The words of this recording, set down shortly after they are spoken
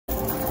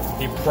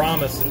He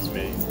promises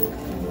me.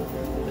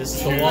 This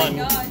is the one.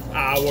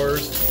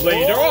 Hours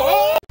later.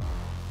 Oh!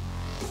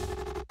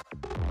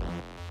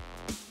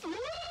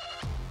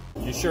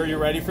 You sure you're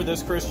ready for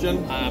this,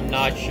 Christian? I'm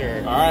not sure.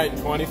 All right,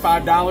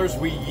 $25.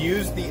 We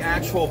used the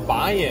actual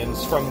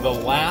buy-ins from the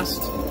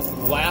last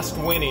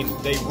winning.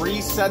 They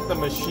reset the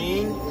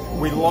machine.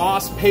 We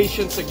lost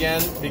patience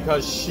again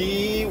because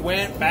she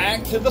went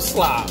back to the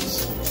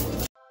slots.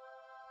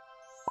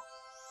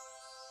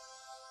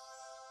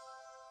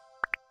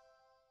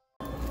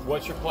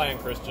 What's your plan,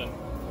 Christian?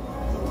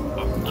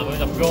 I'm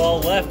gonna go all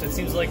left. It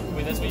seems like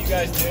that's what you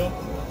guys do.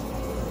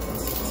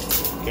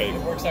 Okay.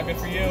 It works out good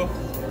for you.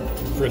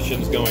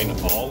 Christian's going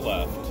all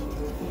left.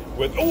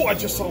 With I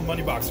just saw a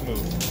money box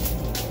move.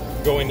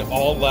 Going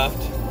all left,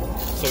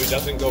 so he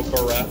doesn't go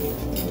bereft.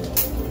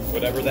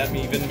 Whatever that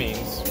even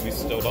means, we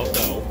still don't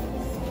know.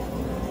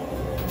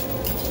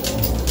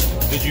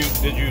 Did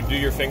you do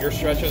your finger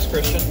stretches,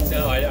 Christian?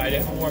 No, I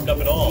haven't warmed up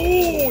at all.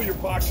 Oh, your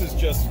boxes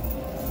just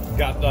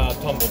got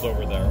tumbled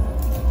over there.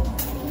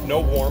 No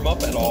warm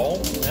up at all?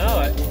 No,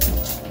 I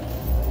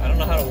don't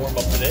know how to warm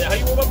up for this. How do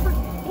you warm up for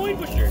coin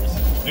pushers?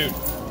 Dude,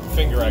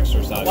 finger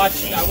exercise.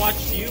 I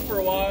watched you for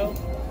a while.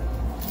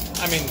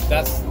 I mean,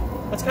 that's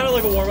kind of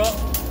like a warm up.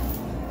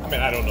 I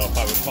mean, I don't know if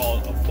I would call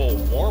it a full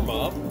warm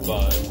up,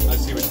 but I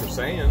see what you're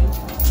saying.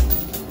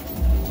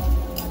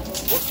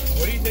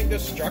 What do you think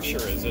this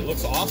structure is? It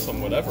looks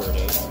awesome, whatever it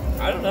is.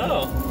 I don't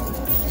know.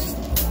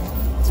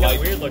 It's kind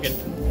of weird looking.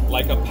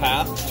 Like a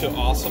path to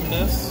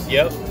awesomeness?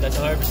 Yep, that's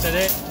 100%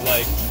 it.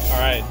 Like,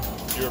 alright,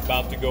 you're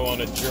about to go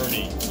on a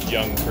journey,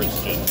 young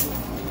Christian.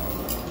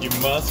 You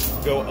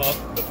must go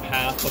up the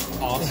path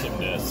of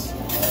awesomeness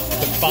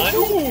to find...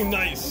 Ooh,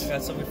 nice!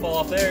 Got something fall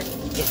off there.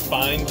 To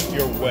find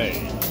your way,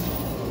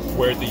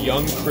 where the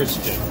young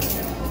Christian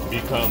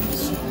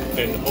becomes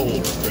an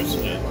old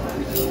Christian.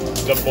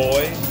 The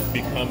boy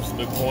becomes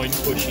the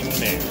coin-pushing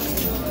man.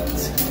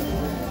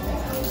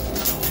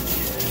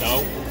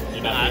 No?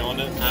 Not feeling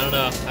it? I don't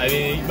know. I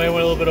mean, you might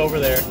want a little bit over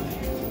there.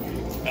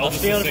 Elvis is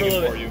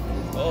singing for you.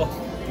 Oh.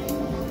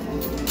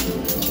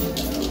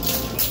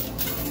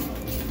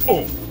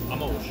 Oh,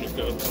 I'm almost shook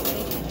up.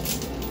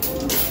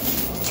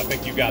 I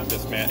think you got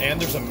this, man.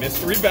 And there's a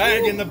mystery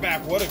bag in the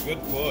back. What a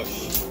good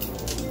push.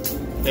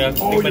 Yeah,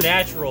 my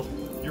natural.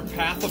 Your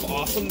path of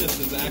awesomeness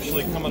is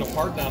actually coming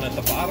apart down at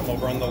the bottom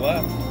over on the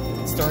left.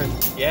 It's starting.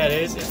 Yeah,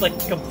 it is. It's like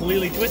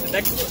completely twisted.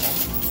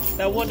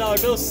 That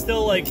 $1 bill is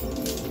still like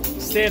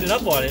standing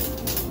up on it.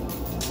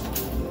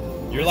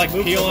 You're like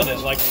peeling it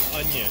like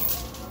an onion,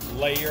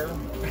 layer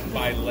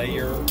by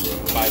layer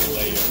by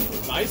layer.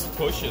 Nice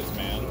pushes,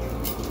 man.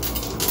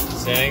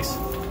 Thanks.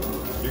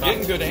 You're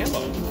getting good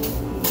ammo.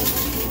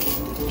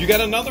 You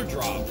got another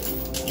drop.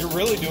 You're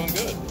really doing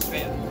good.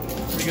 Man,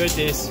 pretty good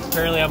this.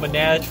 Apparently I'm a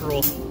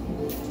natural.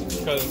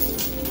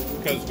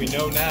 Because we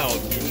know now,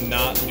 do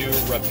not do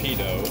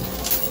rapido.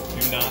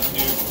 Do not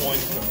do coin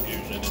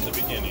confusion in the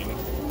beginning.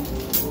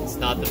 It's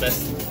not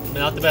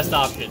the best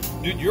option.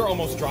 Dude, you're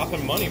almost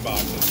dropping money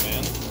boxes,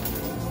 man.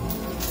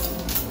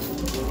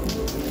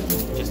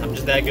 I'm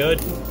just that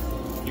good.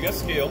 You got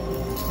skill.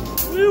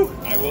 Woo!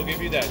 I will give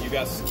you that. You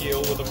got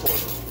skill with a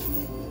quarter.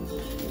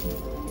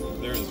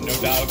 There is no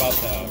doubt about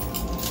that.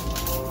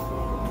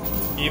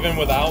 Even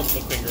without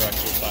the finger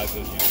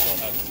exercises, you still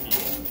have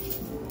skill.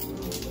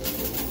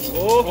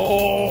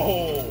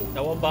 Oh!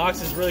 That one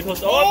box is really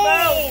close. Oh,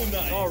 no!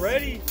 Nice!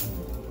 Already.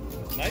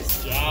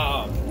 Nice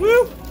job.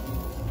 Woo!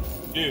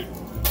 Dude,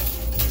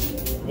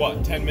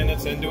 what, 10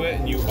 minutes into it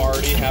and you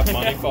already have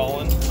money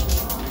falling?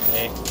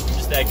 Hey, I'm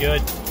just that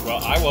good. Well,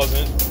 I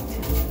wasn't.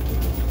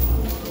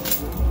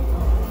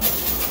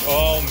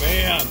 Oh,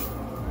 man.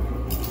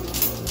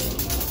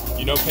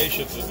 You know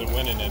patience isn't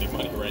winning any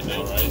money right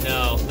now, right?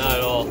 No, not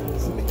at all.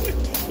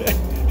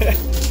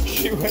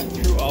 She went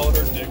through all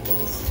her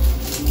nickels.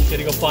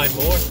 Gotta go find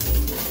more.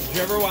 Did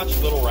you ever watch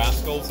Little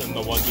Rascals and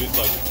the one dude's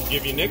like,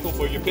 give you nickel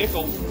for your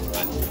pickle?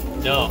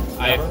 No,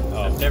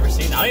 I've never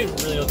seen. I don't even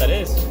really know what that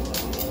is.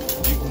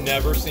 You've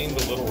never seen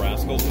the Little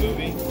Rascals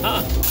movie?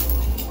 Huh.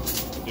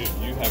 Dude,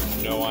 you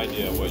have no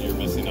idea what you're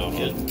missing out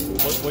on.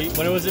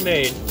 When was it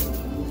made?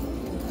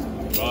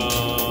 I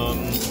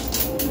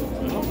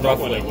don't know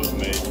when it was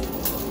made.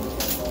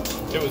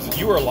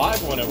 You were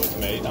alive when it was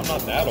made. I'm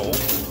not that old.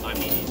 I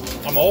mean,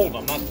 I'm old.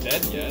 I'm not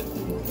dead yet.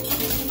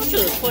 I'm sure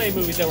there's plenty of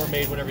movies that were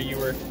made whenever you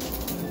were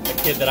a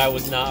kid that I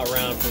was not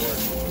around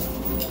for.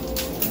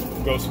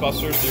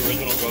 Ghostbusters, the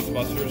original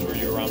Ghostbusters, were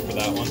you around for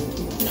that one?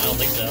 I don't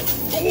think so.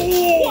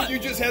 Oh! What? You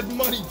just had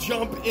money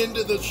jump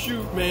into the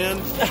chute,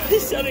 man. I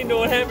didn't know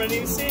what happened. I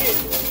didn't even see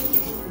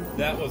it.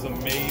 That was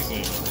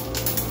amazing.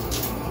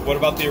 What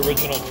about the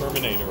original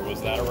Terminator? Was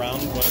that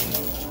around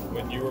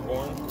when you were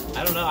born?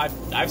 I don't know.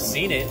 I've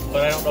seen it,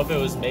 but I don't know if it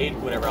was made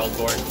whenever I was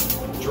born.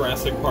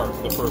 Jurassic Park,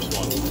 the first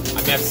one.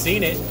 I mean, I've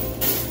seen it.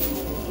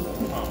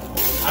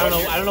 Oh. I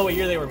don't know what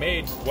year they were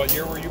made. What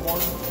year were you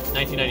born?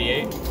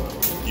 1998.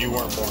 You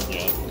weren't born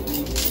yet.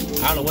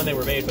 I don't know when they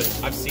were made, but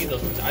I've seen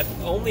those movies. I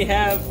only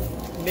have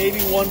maybe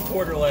one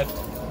quarter left.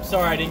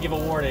 sorry I didn't give a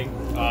warning.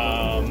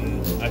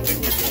 I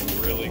think you're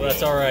doing really good.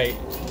 That's alright.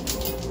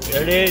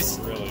 There it is.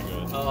 Really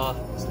good.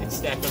 It's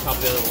stacked on top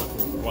of the other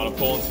one. Want to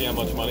pull and see how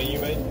much money you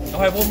made? Oh,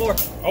 I have one more.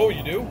 Oh,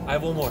 you do? I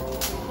have one more.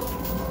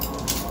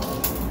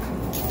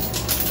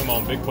 Come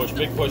on, big push,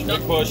 big push,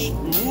 big push.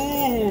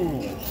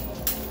 Ooh!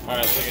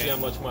 Alright, let's see how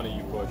much money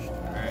you pushed.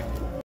 Alright.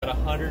 Got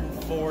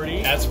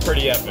 140. That's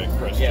pretty epic,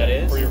 Chris. Yeah, it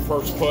is. For your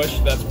first push,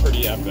 that's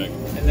pretty epic.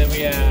 And then we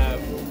have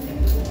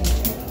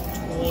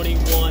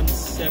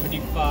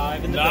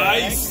 2175 in the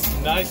bag. Nice.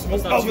 That's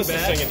not Elvis too is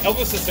bad. singing.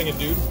 Elvis is singing,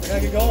 dude. I gotta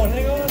get going.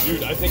 Hang on.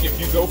 Dude, I think if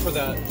you go for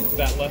that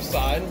left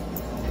side,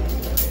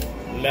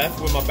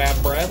 left with my bad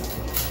breath,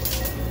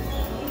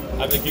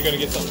 I think you're gonna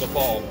get something to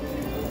fall.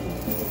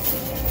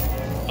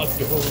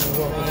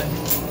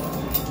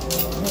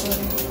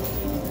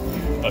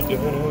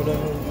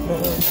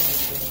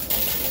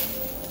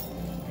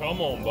 Come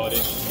on,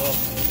 buddy.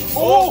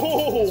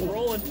 Oh! It's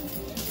rolling.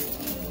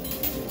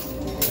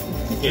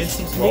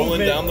 It's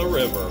rolling down the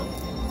river.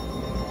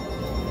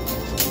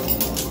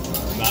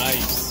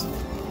 Nice.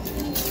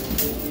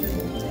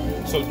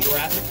 So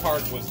Jurassic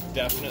Park was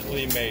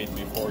definitely made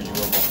before you were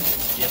born.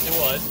 Yes, it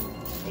was.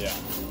 Yeah.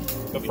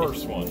 The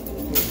first one.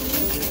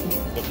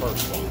 The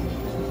first one.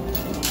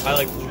 I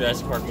like the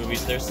Jurassic Park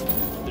movies. They're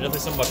definitely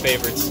some of my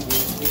favorites.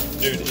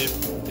 Dude, if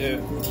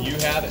you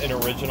had an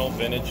original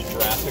vintage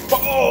Jurassic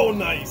Park... Oh,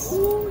 nice!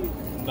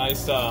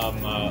 Nice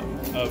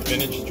a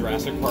vintage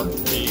Jurassic Park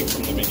tee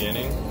from the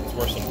beginning. It's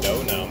worth some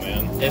dough now,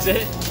 man. Is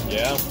it?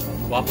 Yeah.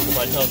 Waffle can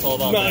probably tell us all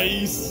about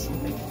nice.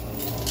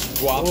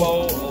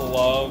 Guapo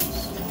loves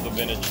the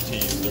vintage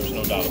tees. There's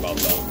no doubt about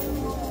that.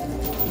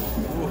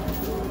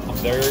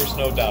 There's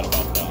no doubt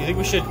about that. You think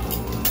we should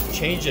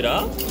change it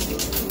up?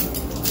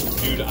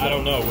 Dude, I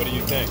don't know. What do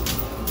you think?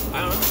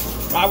 I don't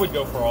know. I would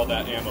go for all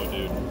that ammo,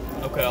 dude.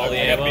 Okay, all the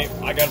ammo?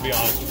 I gotta be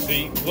honest.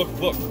 See,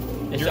 look.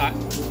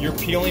 You're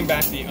peeling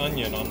back the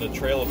onion on the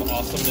trail of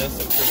awesomeness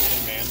and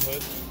Christian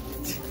manhood.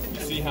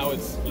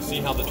 You see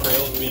how the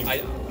trail is being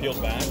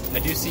peeled back? I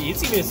do see.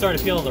 It's even starting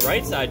to peel on the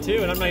right side,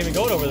 too, and I'm not even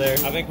going over there.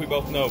 I think we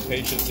both know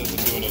Patience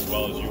isn't doing as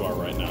well as you are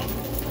right now.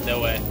 No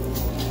way.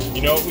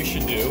 You know what we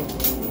should do?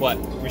 What?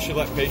 We should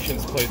let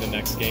Patience play the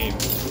next game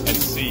and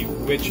see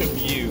which of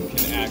you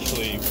can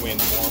actually win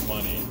more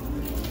money.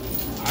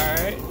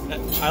 Alright.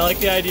 I like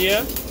the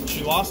idea.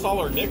 She lost all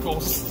her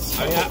nickels.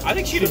 So. I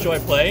think she'd enjoy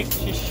playing.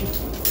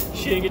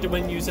 She didn't get to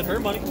win using her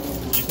money.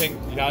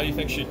 How do you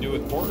think she'd do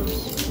with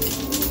quarters?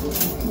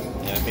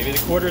 Yeah, maybe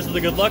the quarters are the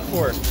good luck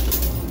for her.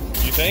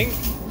 You think?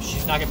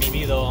 She's not gonna beat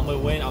me though. I'm gonna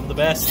win. I'm the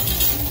best.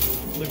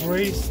 The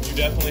greatest. You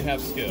definitely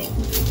have skill.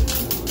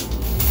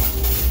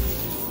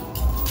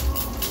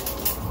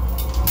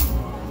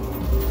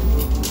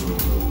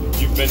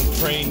 You've been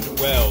trained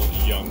well,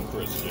 young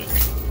Christian.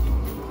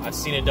 I've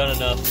seen it done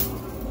enough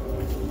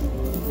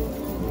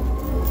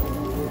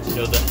to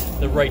know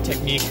the right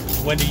technique,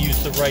 when to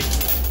use the right.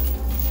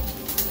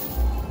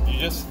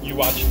 You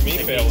watched me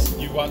fail.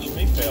 You watched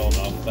me fail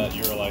enough that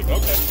you were like,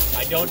 okay.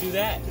 I don't do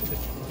that.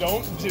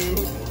 Don't do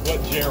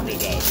what Jeremy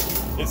does.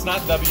 It's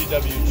not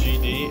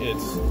WWGD.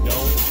 It's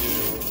don't do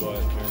what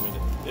Jeremy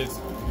does. It's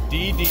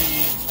DD.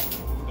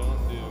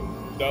 Don't do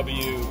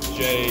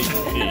WJD.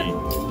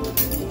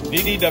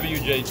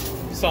 DDWJ.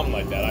 Something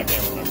like that. I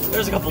can't remember.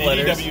 There's a couple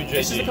letters.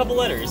 It's just a couple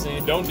letters.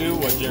 Don't do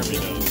what Jeremy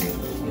does.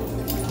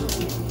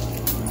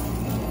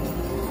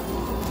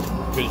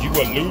 Because you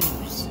will lose.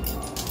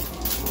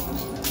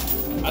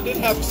 I did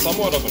have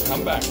somewhat of a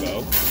comeback,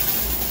 though.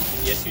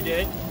 Yes, you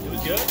did. It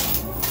was good.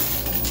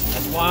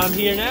 That's why I'm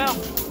here now.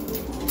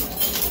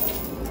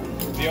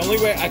 The only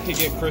way I could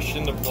get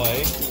Christian to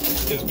play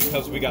is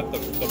because we got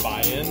the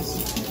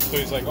buy-ins. So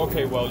he's like,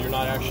 okay, well, you're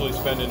not actually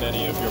spending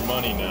any of your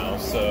money now,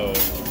 so...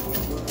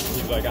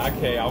 He's like,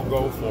 okay, I'll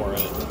go for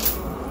it.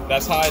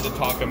 That's how I had to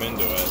talk him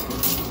into it.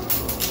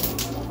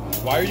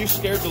 Why are you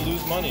scared to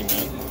lose money,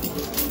 man?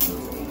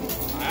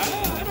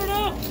 I don't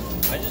know.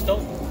 I just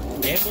don't.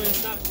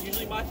 Gambling's not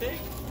usually my thing.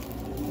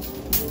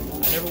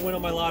 I never win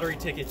on my lottery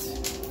tickets.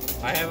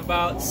 I have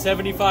about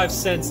 75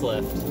 cents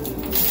left.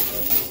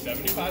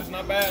 75's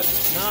not bad.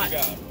 It's not.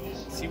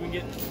 See if we can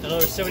get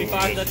another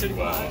 75, that's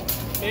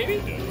 75.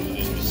 Maybe?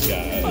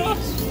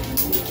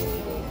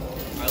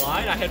 I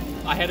lied. I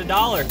had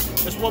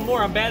 $1. Just one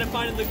more. I'm bad at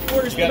finding the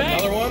quarters. You got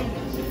another one?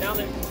 Sit down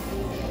there.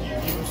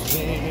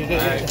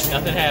 Alright,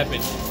 nothing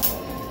happened.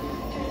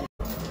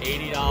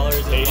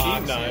 $80 in 80,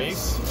 boxes.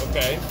 nice.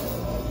 Okay.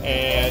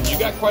 And you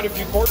got quite a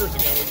few quarters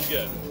again. What'd you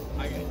get?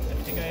 I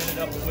think I ended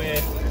up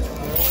with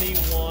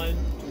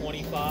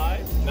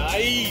 21.25.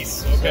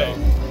 Nice. Okay. So,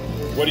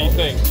 what do you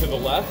think? To the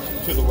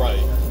left? To the right?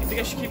 You think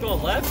I should keep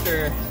going left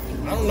or?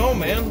 I don't know,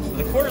 man.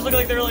 The quarters look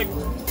like they're like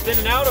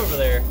thinning out over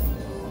there.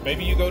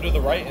 Maybe you go to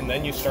the right and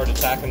then you start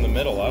attacking the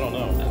middle. I don't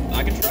know.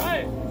 I can try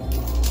it.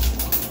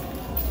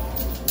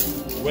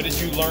 What did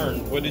you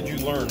learn? What did you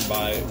learn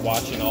by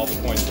watching all the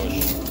coin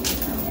push?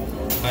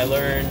 I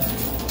learned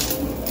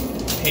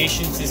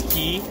patience is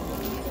key,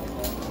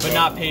 but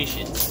not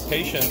patience.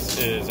 Patience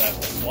is at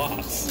the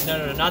slots.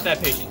 No, not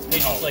that patience.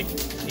 Patience like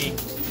me.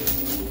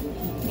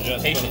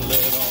 Just patience. a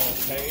little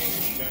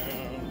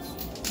Patience.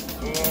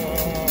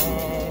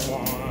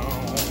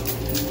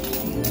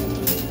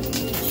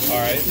 All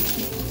right.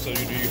 So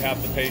do you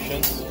have the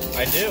patience?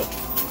 I do.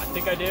 I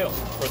think I do.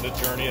 For the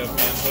journey of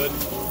manhood?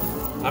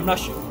 I'm not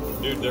sure.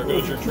 Dude, there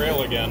goes your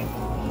trail again.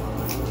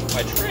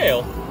 My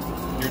trail?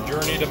 Your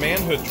journey to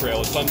manhood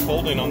trail. It's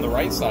unfolding on the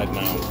right side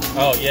now.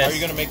 Oh, yes. How are you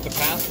going to make the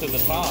path to the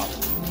top?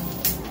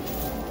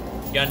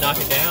 You gotta knock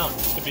it down.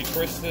 To be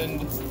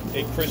christened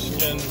a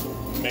Christian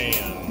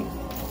man.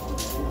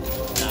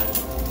 Nah.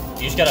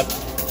 You just gotta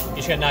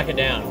knock it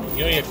down. You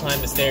don't need to climb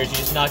the stairs, you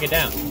just knock it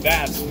down.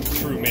 That's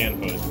true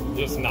manhood.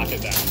 Just knock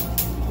it down.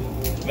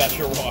 That's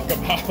your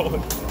walkabout.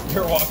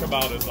 Your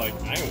walkabout is like,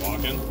 I ain't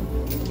walking.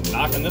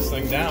 Knocking this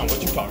thing down.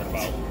 What you talking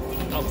about?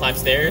 I don't climb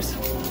stairs.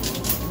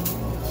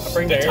 I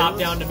bring the top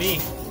down to me.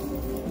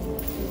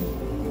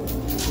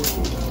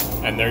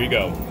 And there you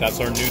go. That's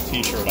our new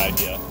t-shirt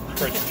idea.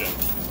 Christian.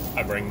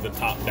 I bring the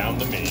top down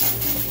to me.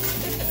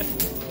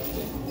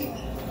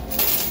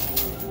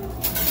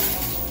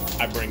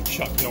 I bring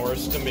Chuck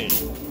Norris to me.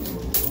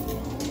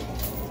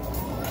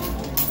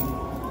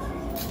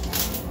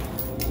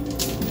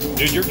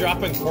 Dude, you're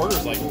dropping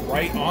quarters like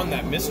right on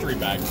that mystery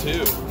bag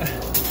too.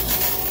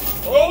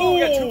 Oh, we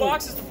got 2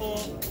 boxes to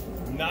pull.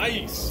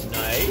 Nice.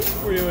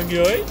 Nice. We're doing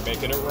good.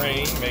 Making it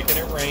rain, making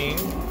it rain.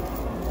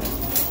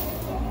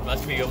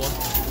 That's gonna be a good one.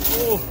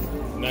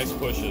 Ooh. Nice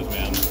pushes,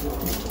 man.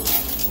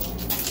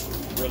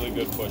 Really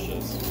good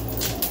pushes.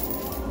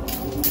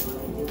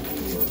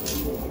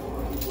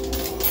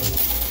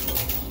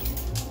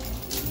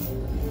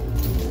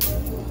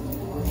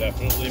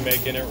 Definitely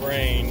making it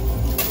rain.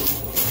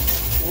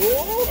 Ooh.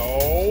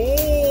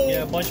 Oh!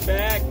 Yeah, bunch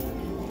back.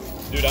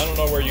 Dude, I don't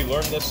know where you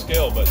learned this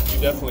skill, but you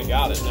definitely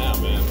got it now,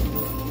 man. I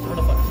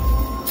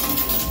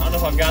don't know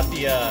if I've got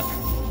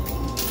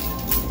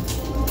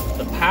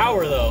the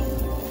power though.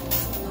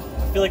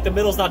 I feel like the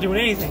middle's not doing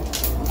anything.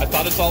 I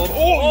thought it's all.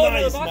 Oh,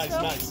 nice, nice,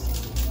 nice.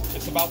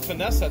 It's about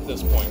finesse at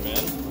this point,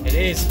 man. It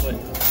is, but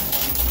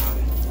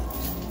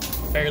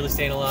barely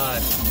staying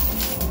alive.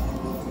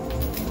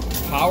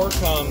 Power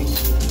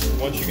comes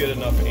once you get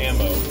enough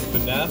ammo.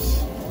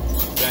 Finesse,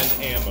 then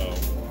ammo.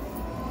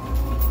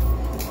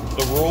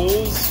 The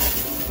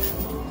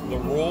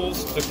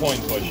rules to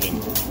coin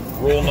pushing.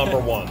 Rule number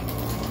 1.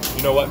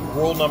 You know what?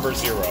 Rule number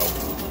 0.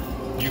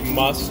 You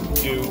must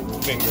do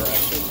finger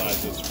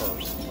exercises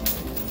first.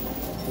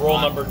 Rule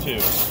number 2.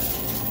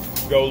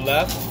 Go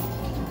left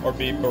or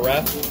be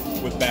bereft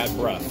with bad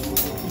breath.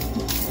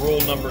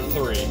 Rule number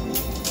 3.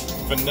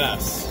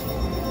 Finesse.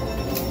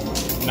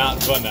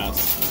 Not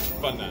finesse.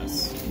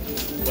 Finesse.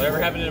 Whatever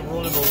happened to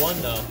rule number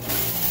 1 though?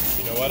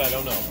 You know what? I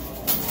don't know.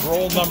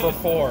 Rule number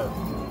 4.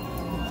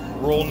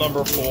 Rule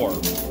number 4.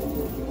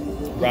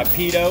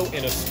 Rapido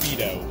in a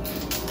speedo.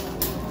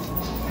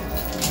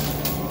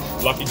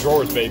 Lucky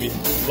drawers, baby.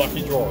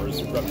 Lucky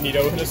drawers.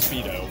 Rapido in a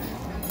speedo.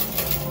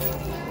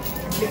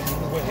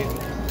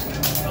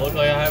 I look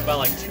like I have about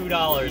like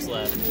 $2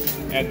 left.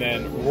 And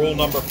then rule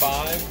number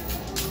 5.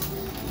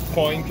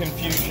 Coin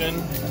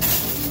confusion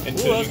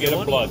until you get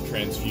a blood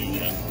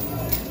transfusion.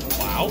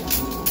 Wow.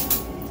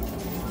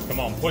 Come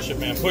on, push it,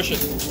 man. Push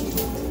it.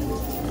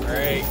 All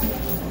right.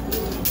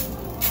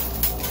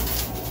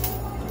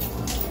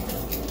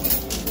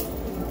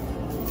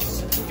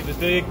 Get it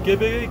big, get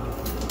big.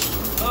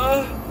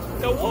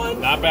 Got 1.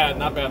 Not bad,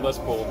 not bad. Let's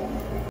pull.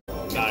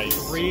 Nice.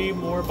 3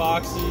 more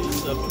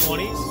boxes of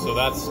 20s. So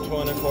that's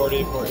 20,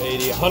 40, 40,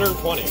 80,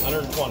 120.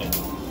 120.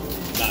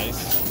 Nice.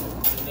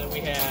 And then we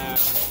have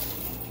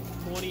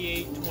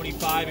 28,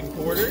 25 in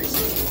quarters.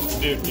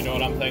 Dude, you know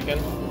what I'm thinking?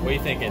 What are you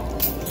thinking?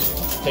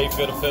 Take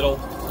fit a fiddle.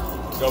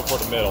 Go for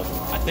the middle.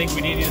 I think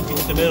we need to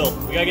hit the middle.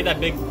 We gotta get that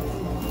big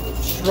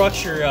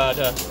structure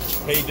to...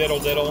 Hey diddle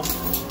diddle.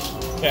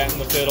 Cat in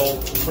the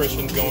fiddle.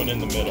 Christian's going in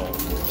the middle.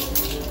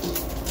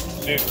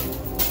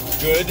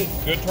 Dude,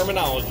 good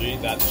terminology.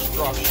 That's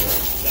structure.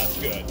 That's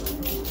good.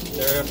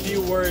 There are a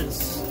few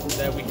words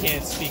that we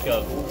can't speak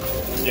of.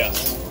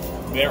 Yes.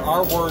 There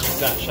are words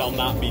that shall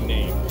not be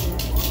named.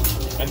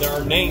 And there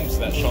are names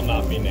that shall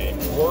not be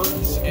named.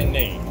 Words and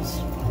names.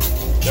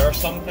 There are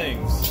some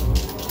things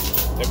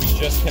that we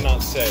just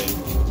cannot say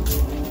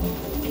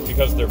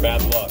because they're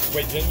bad luck.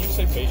 Wait, didn't you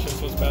say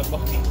patience was bad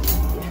luck?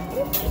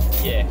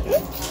 Yeah.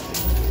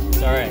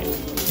 It's alright.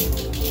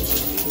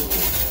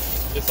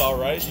 It's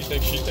alright? You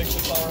think she thinks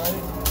it's alright?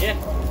 Yeah.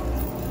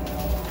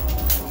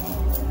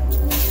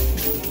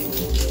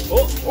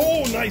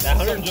 Oh, nice! That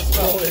 100 just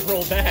fell. It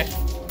rolled back.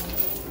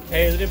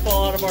 Hey, it didn't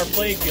fall out of our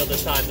playing field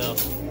this time, though.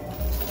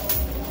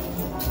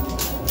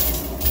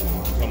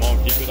 Come on,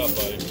 keep it up,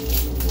 buddy.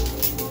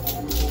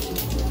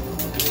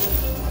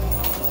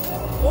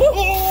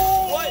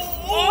 Oh! What?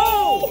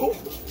 Oh!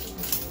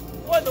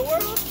 What in the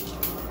world?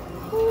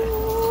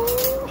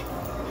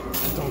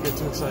 Don't get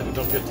too excited.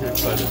 Don't get too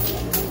excited.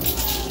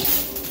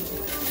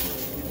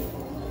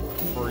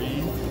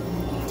 Breathe.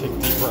 Take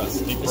deep breaths.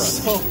 Deep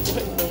breaths. So,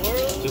 what in the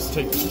world? Just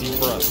take deep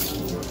breaths.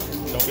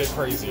 Don't get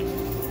crazy.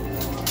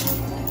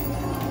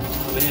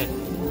 Oh, man.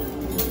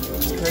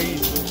 It's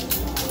crazy.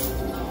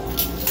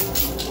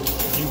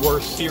 You were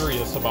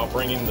serious about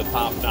bringing the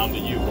top down to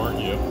you,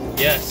 weren't you?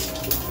 Yes.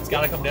 It's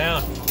got to come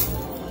down.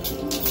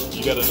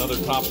 You got another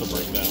top to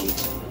bring down.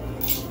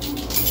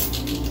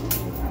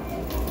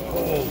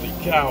 Holy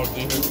cow,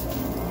 dude.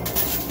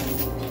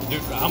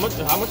 Dude,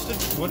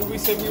 what did we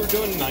say we were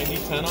doing?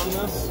 90-10 on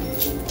this?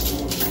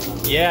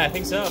 Yeah, I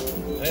think so.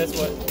 That's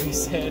what we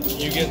said.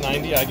 You get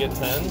 90, I get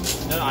 10?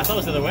 No, I thought it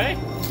was the other way.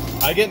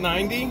 I get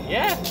 90?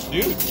 Yeah.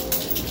 Dude,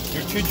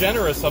 you're too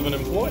generous of an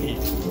employee.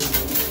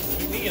 What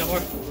do you mean? I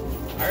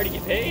already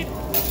get paid.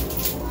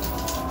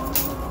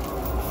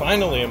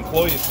 Finally,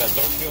 employees that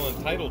don't feel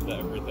entitled to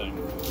everything.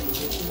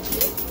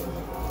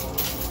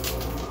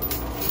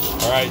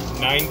 Alright,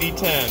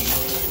 90-10.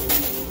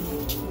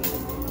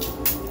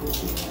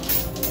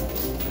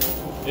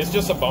 It's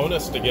just a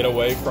bonus to get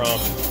away from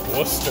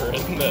Wooster,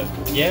 isn't it?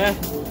 Yeah,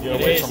 Get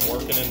away from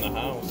working in the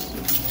house.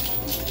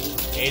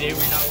 8 day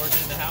we're not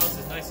working in the house.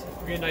 It's nice.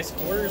 We're getting nice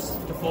quarters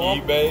to fall.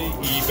 eBay,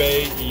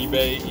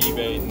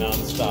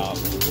 non-stop.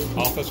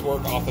 Office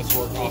work,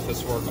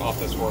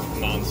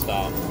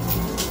 non-stop.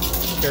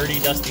 Dirty,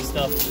 dusty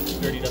stuff.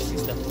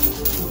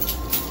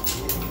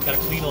 Gotta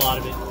clean a lot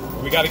of it.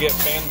 We gotta get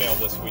fan mail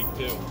this week,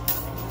 too.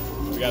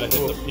 We gotta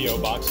hit the P.O.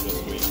 box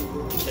this week.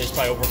 It's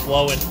probably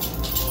overflowing.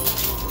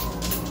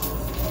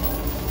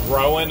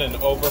 Growing and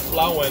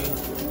overflowing.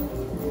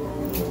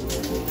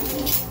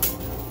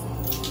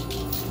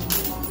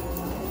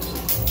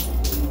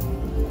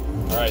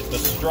 Alright, the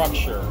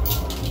structure.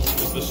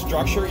 Is the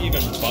structure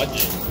even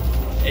budging?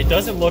 It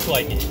doesn't look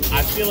like it.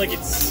 I feel like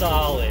it's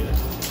solid.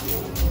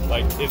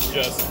 Like, it's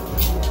just...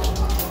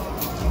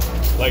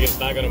 Like, it's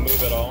not gonna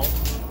move at all?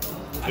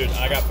 Dude,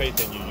 I got faith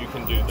in you. You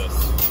can do this.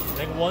 I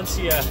think once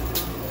you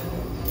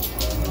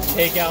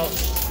take out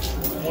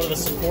one of the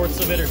supports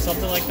of it or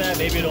something like that,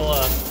 maybe it'll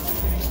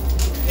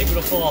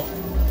fall.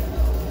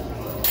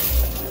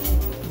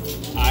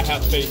 I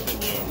have faith in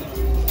you.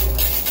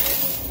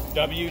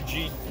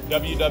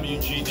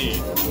 WWGD.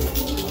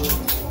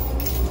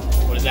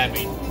 What does that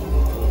mean?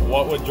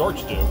 What would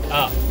George do?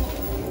 Oh.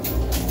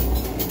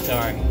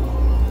 Sorry.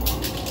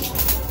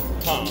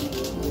 Huh.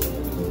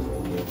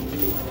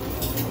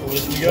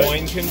 Was we good?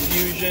 Coin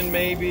confusion,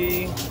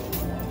 maybe?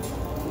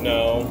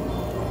 No.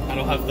 I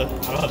don't have the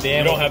ammo.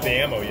 You don't have the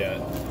ammo yet.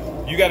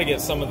 You got to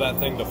get some of that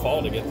thing to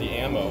fall to get the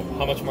ammo.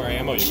 How much more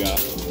ammo you got?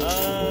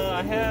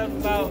 I have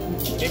about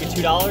maybe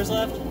 $2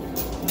 left.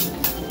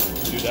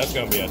 Dude, that's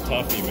gonna be a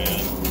toughie,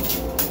 man.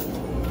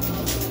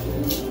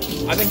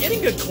 I've been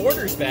getting good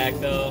quarters back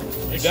though.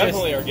 You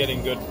definitely are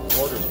getting good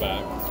quarters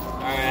back. All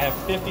right, I have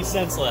 50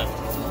 cents left.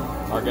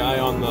 Our guy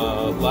on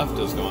the left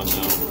is gone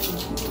now.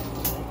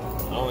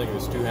 I don't think he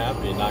was too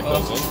happy he knocked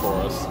those in for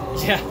us.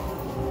 Yeah,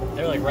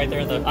 they're like right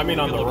there in the. I mean,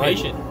 on the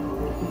location.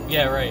 right.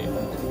 Yeah, right.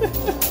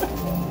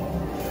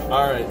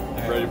 All right,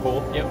 ready to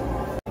pull? Yep.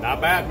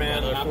 Not bad,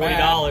 man. Another Not $40.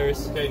 bad.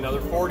 Okay,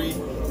 another 40.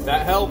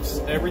 That helps.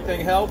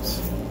 Everything helps.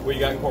 What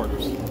you got in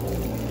quarters?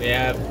 We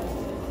have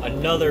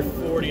another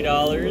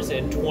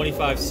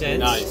 $40.25.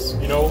 Nice.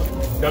 You know,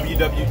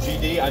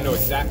 WWGD, I know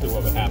exactly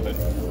what would happen.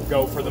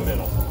 Go for the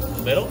middle.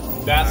 The middle?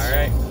 That's all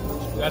right.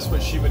 That's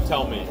what she would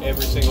tell me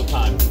every single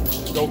time.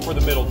 Go for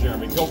the middle,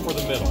 Jeremy. Go for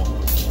the middle.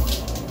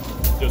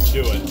 Just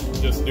do it.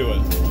 Just do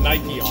it.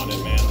 Nike on it,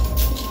 man.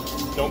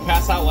 Don't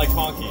pass out like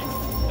Honky.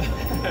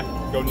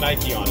 Go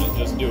Nike on it.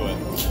 Just do it.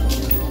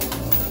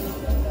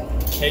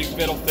 Hey,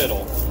 fiddle,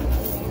 fiddle.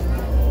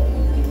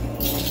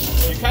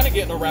 You're kind of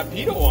getting a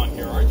Rapido on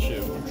here, aren't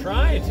you? I'm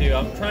trying to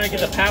get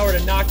the power to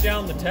knock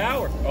down the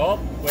tower. Oh,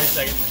 wait a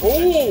second.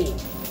 Oh!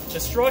 The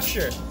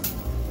structure.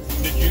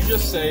 Did you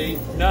just say...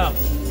 No.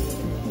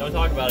 Don't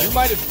talk about it. You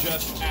might have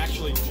just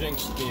actually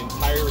jinxed the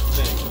entire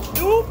thing.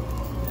 Nope.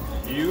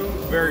 You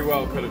very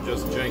well could have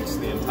just jinxed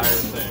the entire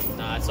thing.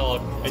 Nah, it's all...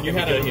 And you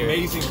had an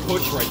amazing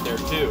push right there,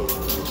 too.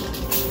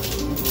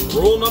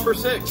 Rule number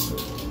 6.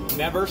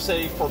 Never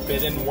say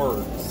forbidden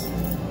words.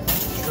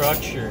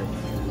 Structure.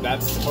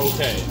 That's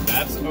okay.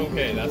 That's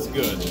okay. That's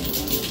good.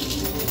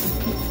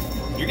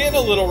 You're getting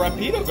a little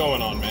Rapido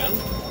going on, man.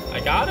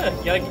 I gotta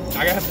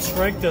have the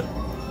strength to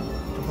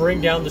bring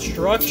down the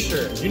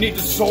structure. You need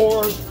to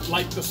soar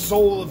like the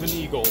soul of an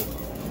eagle.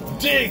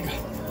 Dig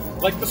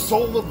like the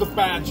soul of the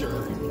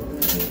badger.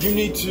 You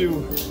need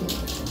to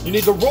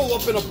roll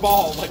up in a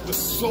ball like the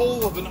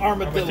soul of an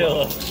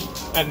armadillo.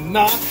 And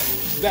knock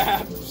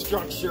that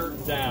structure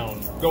down.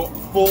 Go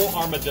full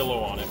armadillo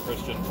on it,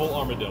 Christian. Full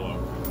armadillo.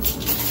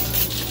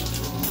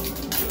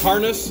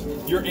 Harness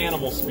your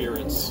animal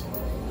spirits.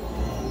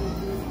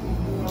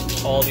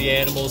 All the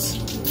animals.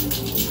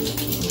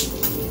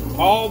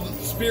 All the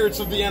spirits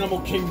of the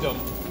animal kingdom.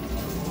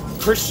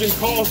 Christian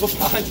calls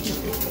upon you.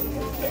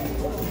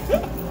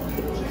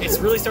 It's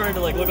really starting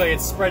to look like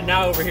it's spreading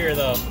out over here,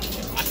 though.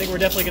 I think we're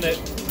definitely gonna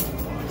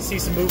see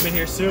some movement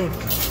here soon.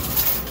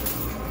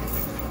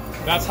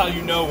 That's how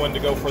you know when to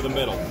go for the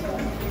middle.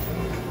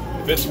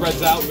 If it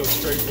spreads out, go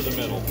straight for the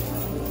middle.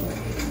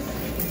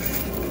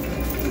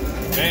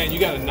 Man, you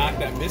got to knock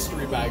that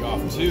mystery bag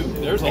off too.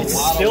 There's a lot of work.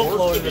 It's still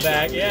floating in the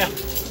bag, yeah.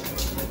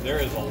 There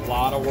is a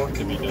lot of work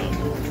to be done.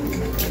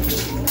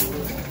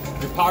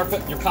 You're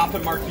You're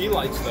popping marquee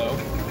lights though.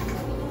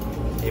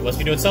 He must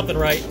be doing something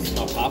right. It's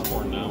not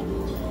popcorn now.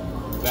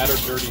 That or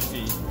dirty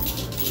feet.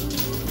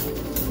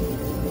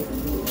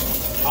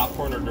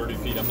 Popcorn or dirty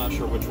feet. I'm not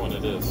sure which one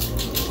it is.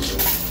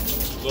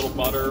 Little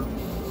butter,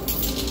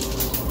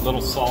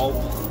 little salt,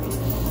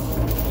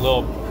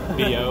 little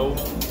BO.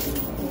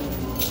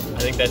 I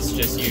think that's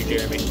just you,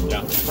 Jeremy.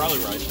 Yeah, probably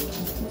right.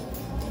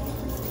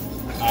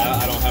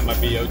 I don't have my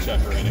BO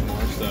checker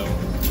anymore, so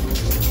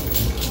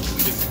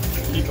just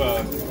keep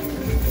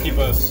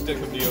a stick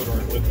of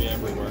deodorant with me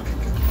everywhere.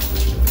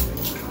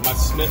 My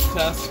sniff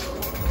test,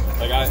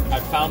 like I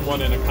found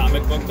one in a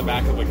comic book, the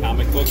back of a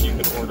comic book. You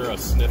could order a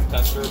sniff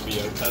tester,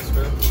 BO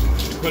tester.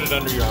 You put it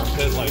under your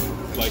armpit, like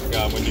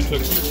when you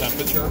took your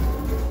temperature,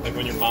 like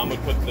when your mom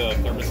would put the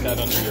thermostat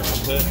under your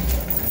armpit.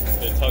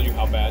 It'd tell you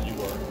how bad you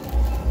were.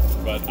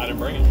 But I didn't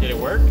bring it. Did it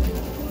work?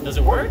 Does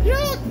it work?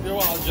 Yeah.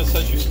 Well, it just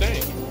says you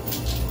stink.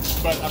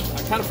 But I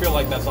kind of feel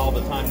like that's all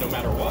the time, no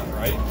matter what,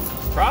 right?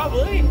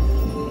 Probably.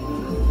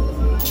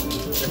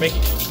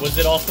 Was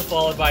it also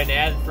followed by an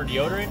ad for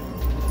deodorant?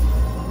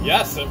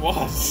 Yes, it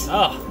was.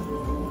 Oh.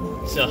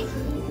 So,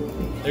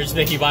 they're just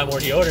making you buy more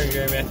deodorant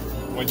here, man.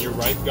 When your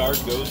right guard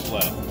goes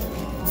left.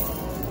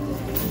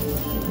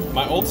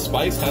 My Old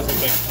Spice hasn't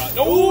been cut.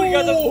 Oh, you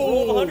got the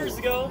full hundreds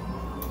to go.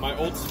 My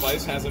Old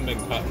Spice hasn't been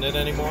cutting it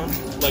anymore.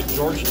 Like,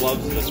 George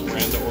loves this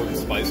brand of Old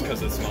Spice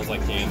because it smells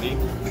like candy.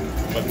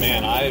 But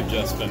man, I have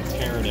just been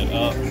tearing it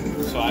up.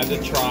 So I had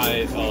to try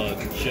a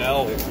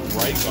gel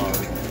right guard.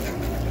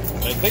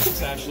 And I think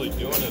it's actually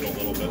doing it a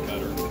little bit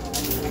better.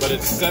 But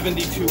it's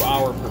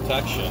 72-hour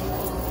protection.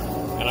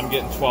 And I'm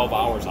getting 12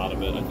 hours out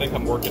of it. I think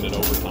I'm working it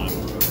overtime.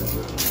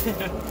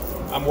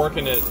 I'm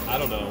working it, I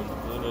don't know,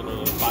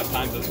 5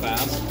 times as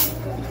fast.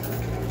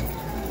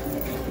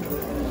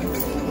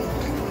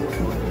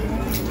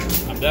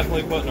 I'm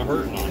definitely putting a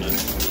hurting on it.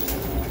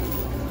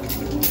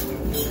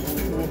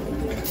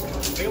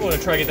 I think I want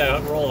to try to get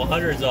that roll of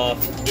hundreds off.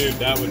 Dude,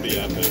 that would be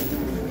epic.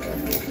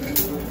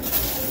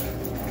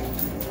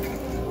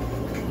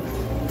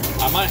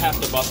 I might have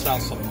to bust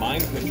out some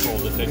mind control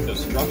to take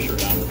this structure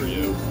down for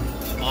you.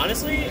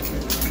 Honestly,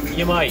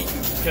 you might.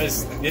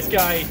 Because this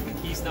guy,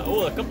 he's not...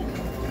 Oh, a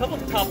couple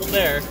toppled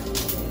there.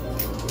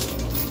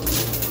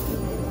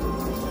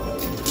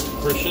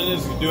 Christian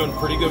is doing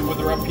pretty good with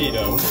the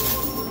Rapido.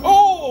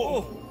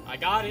 Oh! I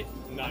got it.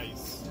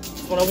 Nice.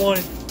 That's what I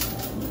wanted.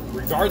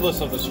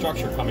 Regardless of the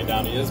structure coming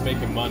down, he is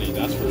making money,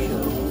 that's for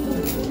sure.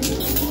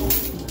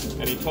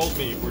 And he told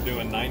me we're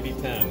doing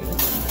 90-10.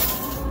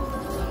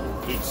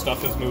 Dude,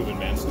 stuff is moving,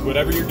 man.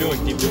 Whatever you're doing,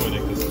 keep doing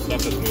it, because the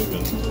stuff is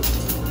moving.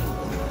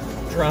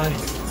 Try.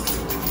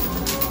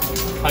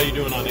 How you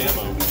doing on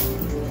ammo?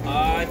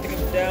 I think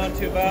I'm down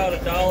to about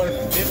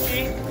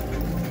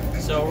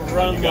 $1.50. So we're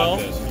running low.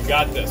 You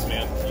got this,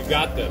 man. You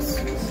got this.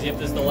 See if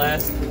this is the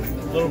last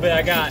little bit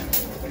I got.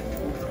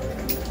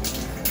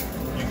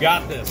 You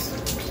got this.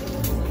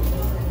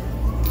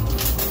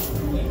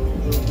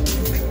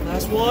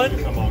 Last one.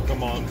 Come on,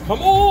 come on.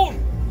 Come on!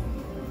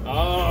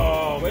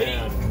 Oh, wait.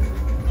 Man.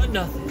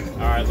 Nothing.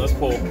 All right, let's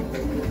pull.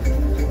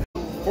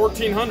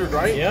 1,400,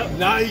 right? Yep.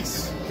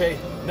 Nice. Okay,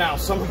 now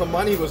some of the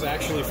money was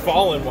actually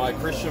falling while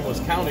Christian was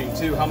counting,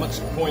 too. How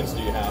much coins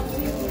do you have? I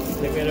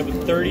think we ended up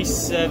with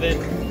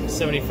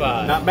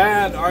 37.75. Not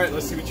bad. All right,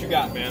 let's see what you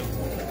got, man.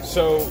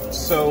 So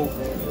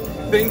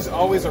things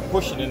always are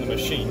pushing in the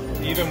machine.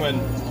 Even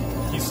when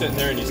he's sitting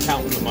there and he's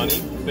counting the money,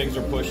 things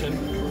are pushing.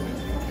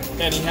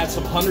 And he had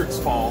some hundreds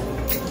fall.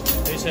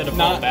 They just had to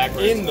fall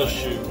backwards. In the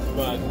chute,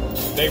 but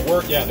they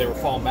were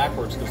falling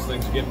backwards because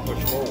things are getting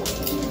pushed forward.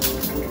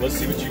 Let's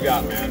see what you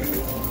got, man.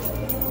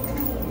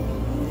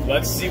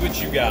 Let's see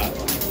what you got.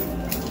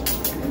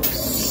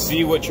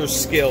 See what your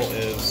skill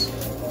is.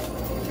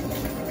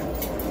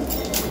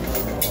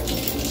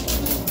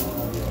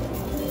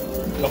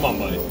 Come on,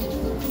 buddy.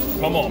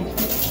 Come on.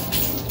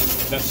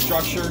 That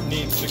structure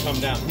needs to come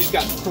down. He's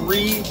got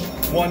 3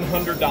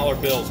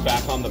 $100 bills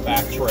back on the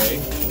back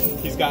tray.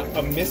 He's got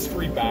a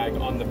mystery bag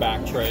on the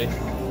back tray.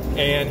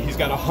 And he's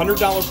got a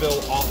 $100 bill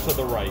off to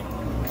the right.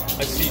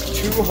 I see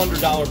 2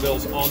 $100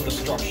 bills on the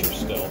structure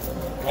still.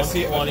 I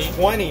see a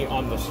 20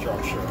 on the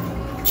structure.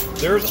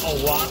 There's a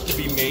lot to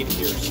be made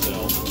here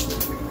still.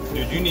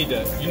 Dude, you need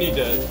to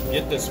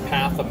get this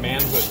path of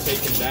manhood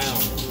taken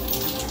down.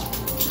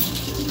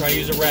 Try to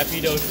use a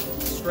Rapido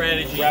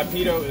strategy.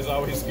 Rapido is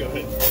always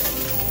good.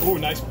 Ooh,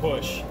 nice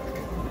push.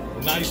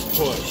 Nice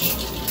push.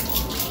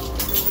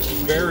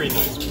 Very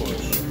nice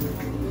push.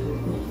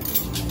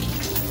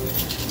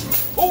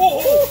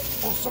 Oh,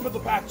 some of the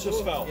back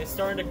just fell. It's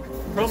starting to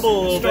crumble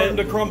a little bit. Starting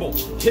to crumble.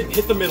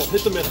 Hit the middle,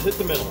 hit the middle, hit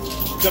the middle.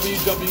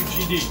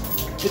 WWGD.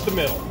 Hit the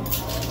middle.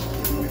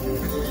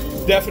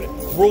 Definite.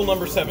 Rule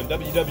number 7,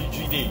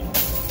 WWGD.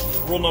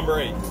 Rule number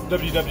 8,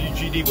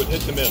 WWGD would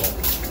hit the middle.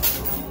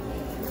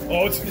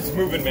 Oh, it's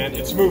moving, man.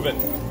 It's moving.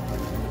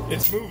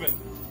 It's moving.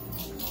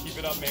 Keep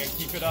it up, man.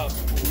 Keep it up.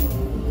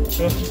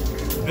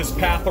 This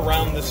path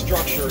around this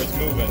structure is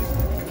moving.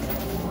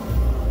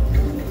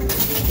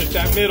 Hit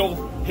that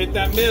middle. Hit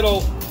that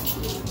middle.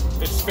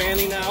 It's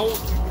fanning out.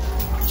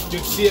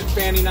 Dude, see it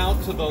fanning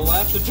out to the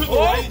left and to the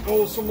right.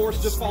 Oh, some more's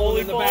just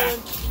falling in the back.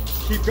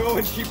 Keep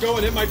going, keep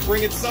going. It might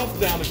bring itself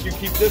down if you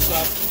keep this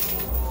up.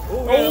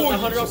 Oh, you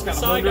just got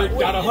 100.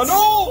 Got 100.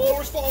 Oh,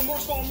 more's falling,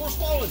 more's falling, more's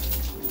falling.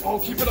 Oh,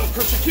 keep it up,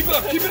 Christian. Keep it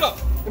up, keep it up.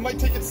 It might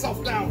take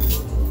itself down.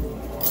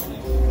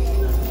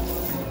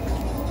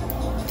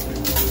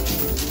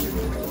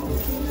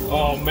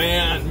 Oh,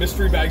 man.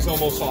 Mystery bag's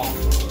almost off.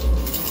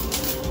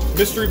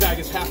 Mystery bag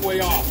is halfway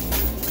off.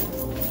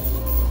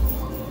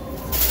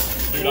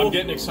 Dude, I'm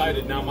getting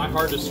excited now. My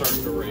heart is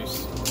starting to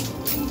race.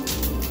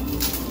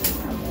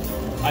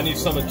 I need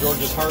some of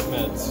George's heart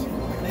meds.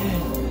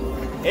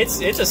 Man,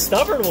 it's a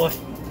stubborn one.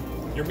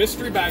 Your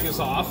mystery bag is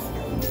off.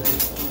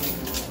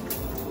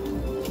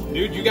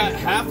 Dude, you got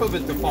half of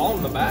it to fall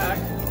in the back.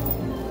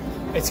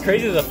 It's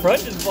crazy the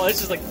front didn't fall. It's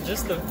just like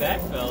just the back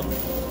fell.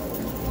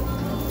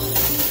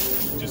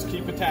 Just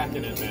keep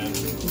attacking it, man.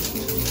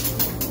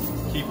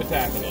 Keep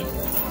attacking it.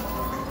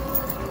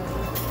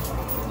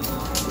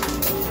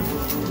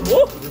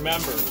 Woo!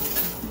 Remember,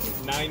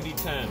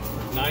 90-10.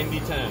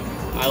 90-10.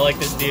 I like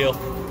this deal.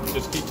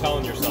 Just keep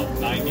telling yourself,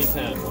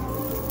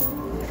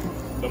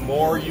 90-10. The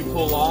more you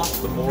pull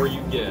off, the more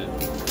you get.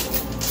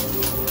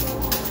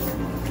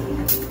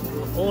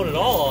 I'm pulling it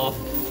all off.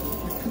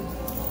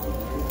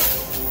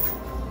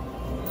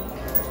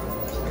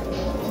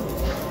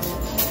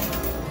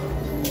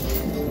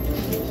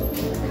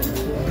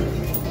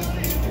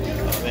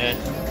 Oh, man.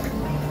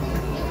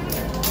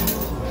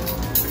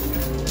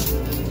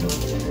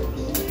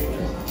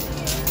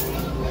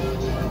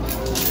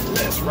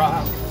 Let's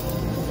rock.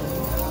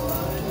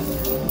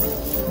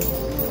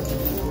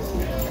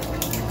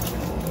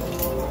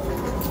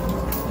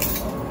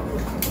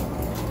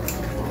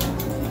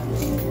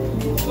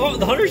 Oh,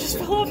 the 100 just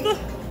fell off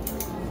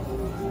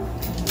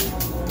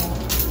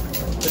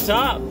the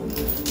top.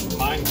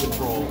 Mind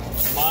control.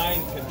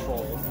 Mind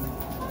control.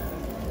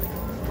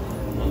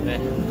 Oh,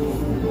 man.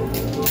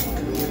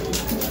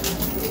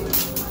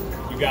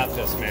 You got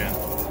this, man.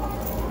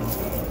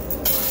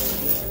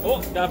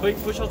 Oh, got a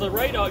big push on the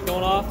right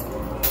going off.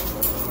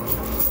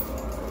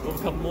 A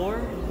couple more.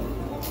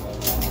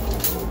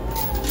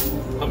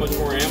 How much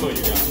more ammo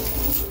you got?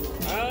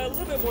 A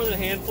little bit more than a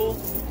handful.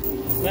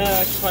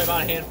 Actually, probably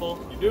about a handful.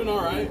 You're doing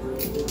all right.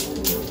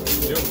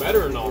 You're doing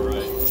better than all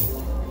right.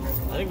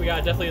 I think we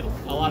got definitely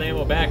a lot of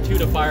ammo back, too,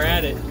 to fire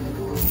at it.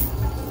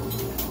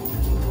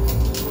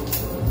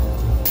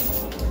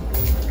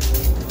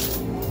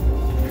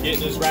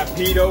 Getting his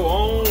Rapido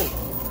on.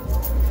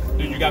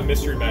 Dude, you got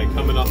mystery bag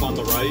coming up on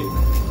the right.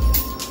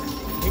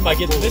 We might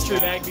get the mystery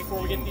bag before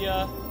we get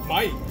the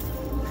Might.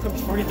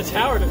 before we get the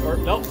tower to, or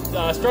nope,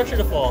 structure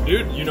to fall.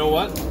 Dude, you know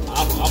what?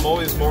 I'm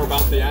always more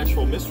about the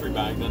actual mystery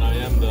bag than I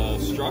am the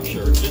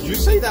structure. Did you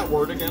say that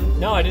word again?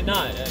 No, I did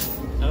not. I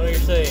don't know what you're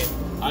saying.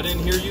 I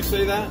didn't hear you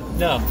say that?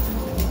 No,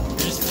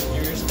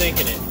 you're just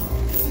thinking it.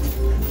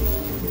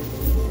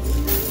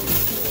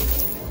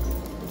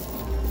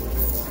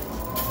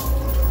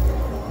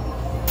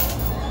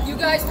 You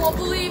guys won't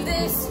believe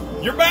this.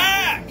 You're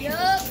back!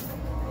 Yup.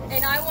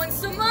 And I won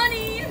some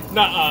money.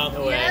 Nuh-uh.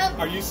 No way. Yep.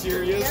 Are you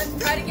serious? Yep,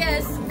 try to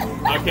guess.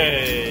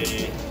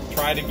 Okay.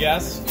 Try to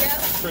guess.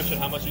 Yep. Christian,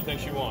 how much do you think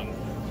she won?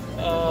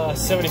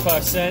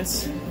 75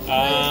 cents.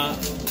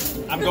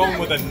 I'm going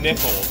with a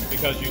nickel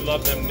because you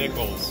love them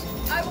nickels.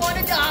 I won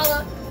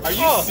 $1. Are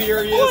you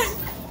serious? What?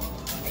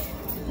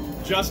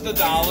 Just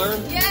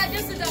 $1? Yeah,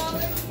 just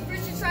 $1.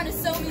 Christian's trying to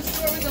sell me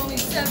store was only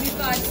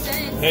 75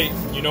 cents. Hey,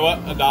 you know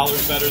what?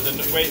 $1 better than...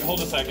 Wait, hold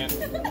a second.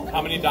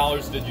 How many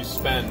dollars did you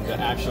spend to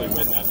actually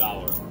win that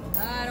 $1?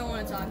 I don't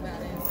want to talk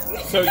about it.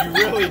 So you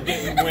really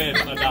didn't win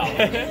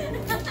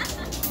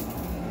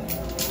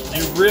 $1.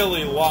 You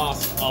really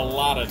lost a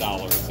lot of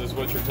dollars, is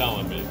what you're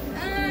telling me.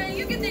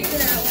 You can think of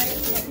it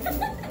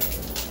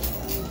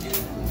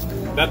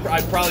that way.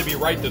 I'd probably be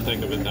right to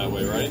think of it that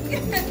way, right?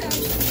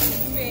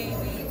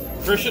 Maybe.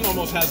 Christian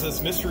almost has this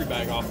mystery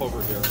bag off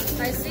over here.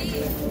 I see.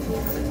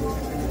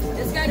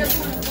 This guy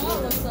doesn't want to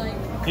fall, looks like.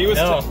 He was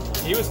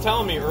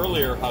telling me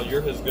earlier how you're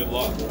his good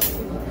luck.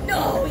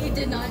 No, he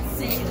did not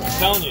say that. I'm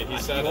telling you, he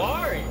said it.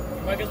 Sorry.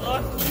 My good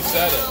luck. He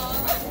said it.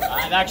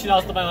 Actually,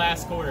 that was my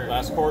last quarter.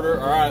 Last quarter?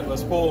 Alright,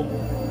 let's pull.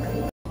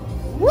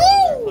 Woo!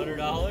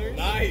 $100.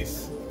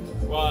 Nice!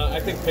 Well, I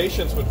think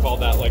Patience would call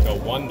that like a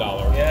 $1.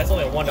 Yeah, that's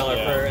only a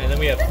 $1 per, and then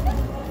we have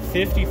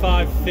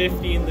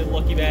 55.50 in the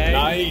lucky bag.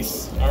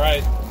 Nice!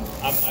 Alright,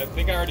 I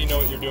think I already know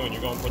what you're doing.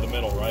 You're going for the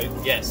middle, right?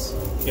 Yes.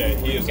 Okay,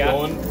 he is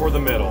going for the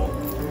middle.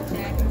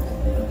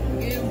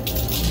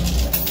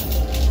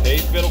 Hey,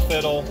 fiddle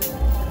fiddle.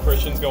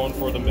 Christian's going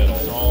for the middle.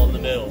 It's all in the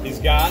middle. He's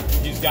got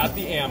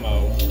the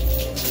ammo.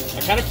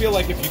 I kind of feel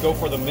like if you go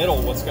for the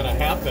middle, what's going to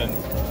happen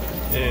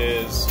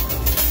is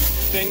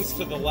things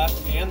to the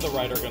left and the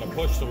right are going to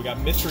push. So we got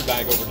mystery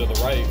bag over to the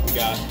right. We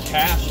got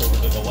cash over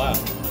to the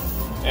left.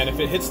 And if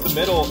it hits the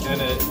middle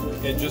and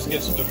it just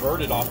gets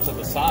diverted off to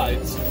the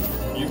sides,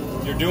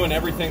 you're doing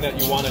everything that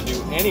you want to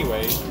do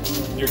anyway.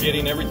 You're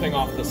getting everything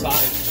off the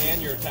sides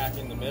and you're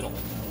attacking the middle.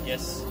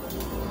 Yes.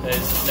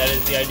 That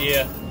is the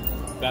idea.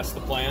 That's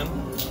the plan?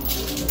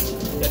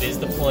 That is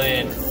the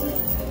plan.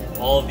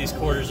 All of these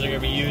quarters are going to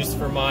be used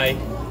for my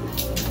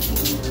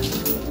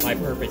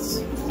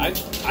purpose.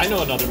 I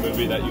know another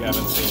movie that you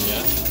haven't seen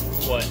yet.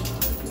 What?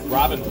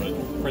 Robin Hood,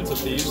 Prince of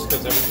Thieves,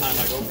 because every time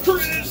I go,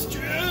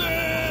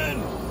 Christian!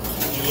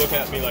 You look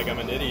at me like I'm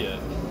an idiot.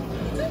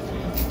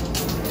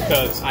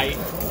 Because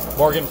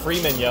Morgan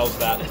Freeman yells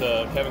that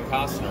to Kevin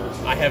Costner.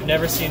 I have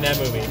never seen that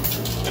movie.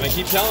 And I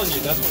keep telling you,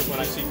 that's when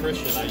I see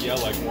Christian, I yell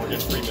like Morgan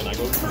Freeman. I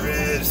go,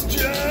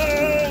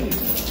 Christian!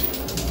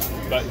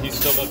 But he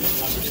still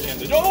doesn't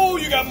understand it. Oh,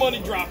 you got money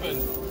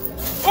dropping!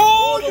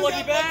 Oh, the you lucky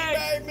got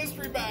bag!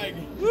 Mystery bag!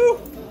 Woo!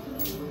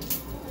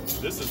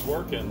 This is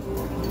working.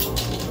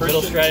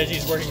 Middle strategy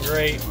is working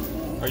great.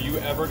 Are you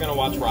ever going to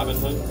watch Robin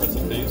Hood, Prince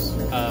of Thieves?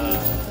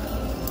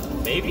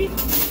 Maybe.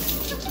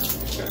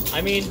 Okay.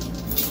 I mean,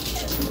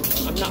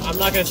 I'm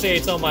not gonna say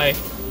it's on my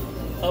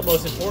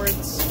utmost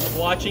importance of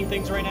watching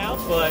things right now,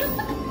 but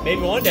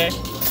maybe one day.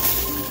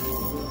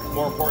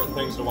 More important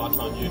things to watch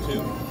on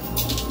YouTube.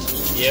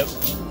 Yep.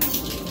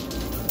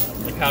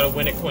 Like how to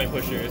win at coin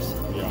pushers.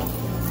 Yeah.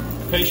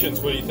 Patience,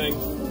 what do you think?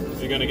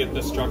 Is he going to get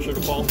this structure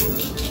to fall?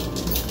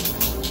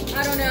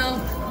 I don't know.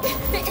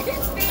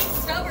 It's being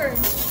stubborn.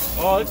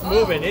 Oh, it's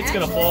moving. It's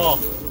gonna fall.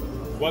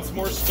 What's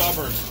more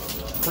stubborn,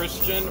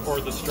 Christian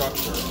or the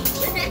structure?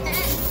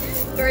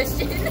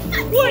 Christian.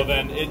 Well,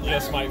 then it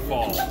just might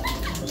fall.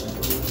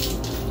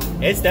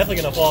 It's definitely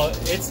gonna fall.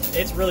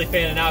 It's really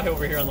fanning out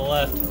over here on the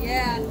left.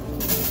 Yeah.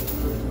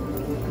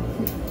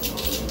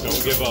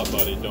 Don't give up,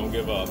 buddy. Don't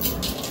give up.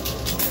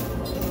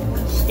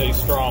 Stay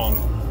strong.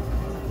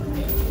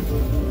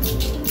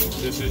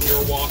 This is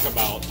your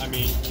walkabout. I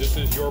mean, this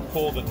is your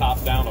pull the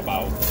top down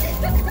about.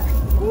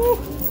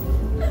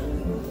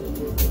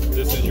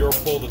 This is your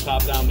pull the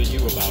top down to you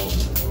about.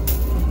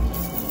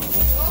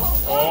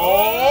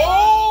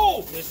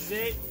 Oh! This is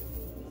it.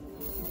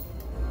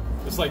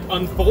 It's like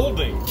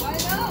unfolding. I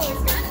know,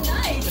 it's kind of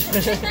nice.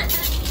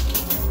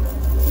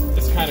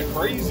 It's kind of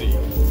crazy.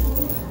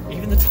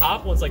 Even the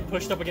top one's like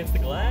pushed up against the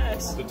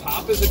glass. The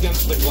top is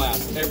against the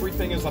glass.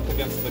 Everything is up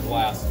against the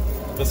glass.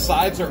 The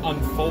sides are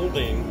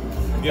unfolding,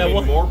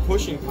 giving more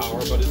pushing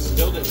power, but it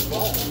still didn't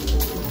fall.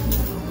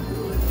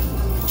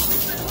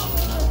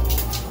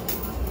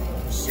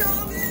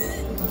 Shove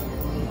it.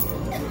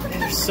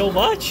 There's so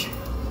much.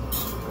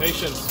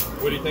 Patience,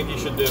 what do you think you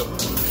should do? I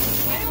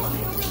don't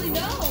really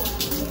know.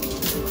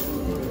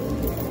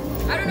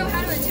 I don't know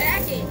how to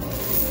attack it.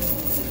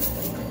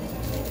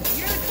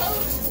 You're the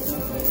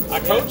coach. I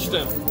coached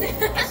him.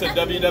 I said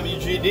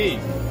WWGD.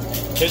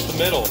 Hit the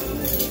middle.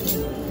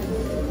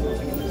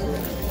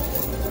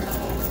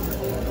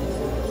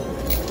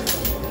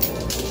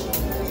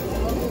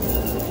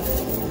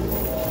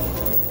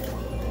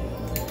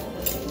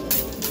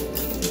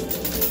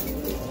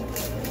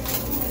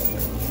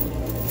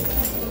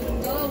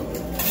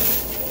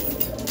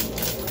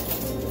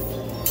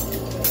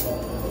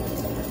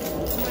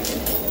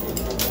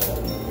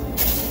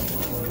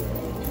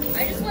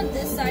 I just want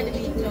this side to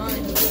be done.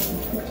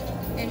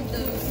 And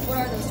what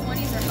are those,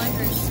 20s or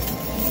 100s?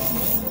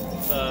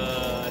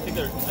 I think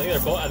they're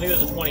both. I think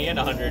there's a 20 and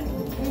a 100.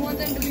 We want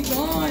them to be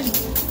gone.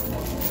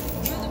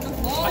 We want them to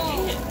fall.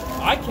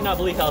 I cannot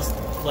believe how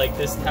like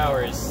this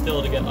tower is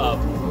still to get up.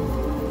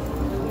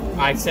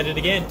 I said it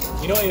again.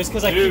 You know, it was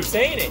because I keep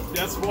saying it.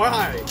 That's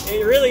why.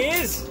 It really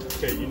is.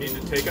 Okay, you need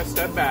to take a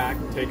step back,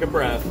 take a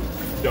breath.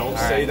 Don't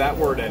say that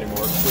word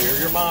anymore. Clear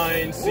your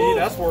mind. See, Woo.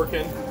 that's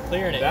working.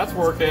 Clearing it. That's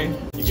working.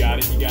 You got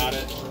it, you got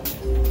it.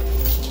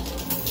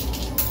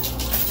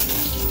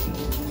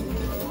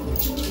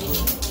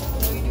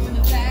 Are you doing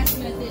the fast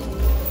method?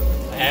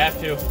 I have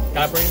to.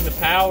 Gotta bring the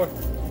power.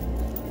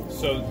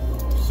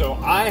 So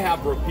I have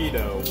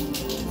Rapido.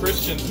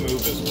 Christian's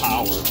move is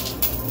power.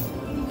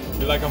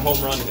 You're like a home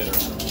run hitter.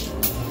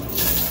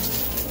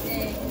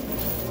 Dang.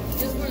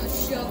 Just want to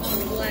shove on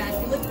the glass.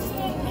 Be like,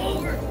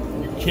 over.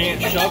 You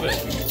can't shove it.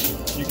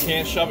 You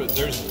can't shove it.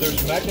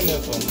 There's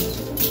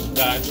mechanisms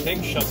that I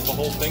think shuts the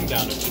whole thing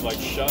down if you like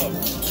shove.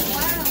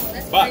 Wow,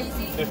 that's But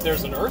crazy. if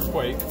there's an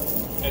earthquake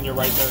and you're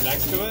right there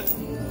next to it,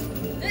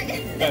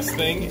 best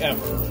thing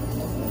ever.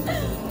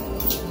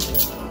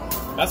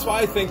 That's why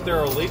I think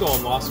they're illegal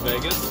in Las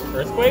Vegas.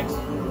 Earthquakes?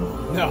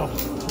 No,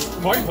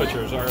 coin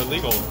pushers are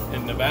illegal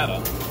in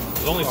Nevada.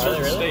 There's only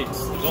certain really?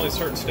 states. There's only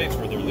certain states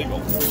where they're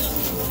legal.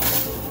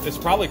 It's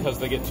probably because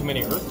they get too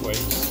many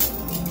earthquakes.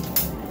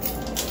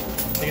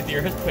 They get the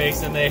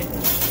earthquakes and they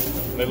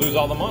lose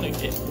all the money.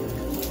 It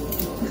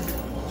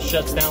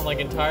shuts down like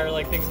entire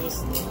like things.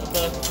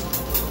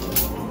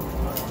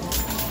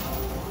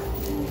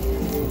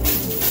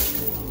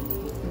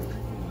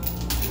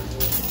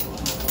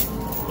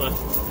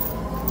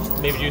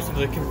 Maybe do some of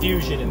the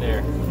confusion in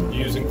there.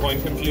 Using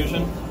coin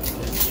confusion?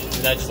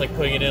 Is that just like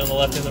putting it in on the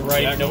left and the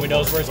right? Yeah, Nobody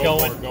knows where it's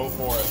going. Go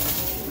for it.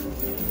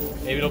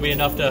 Maybe it'll be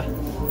enough to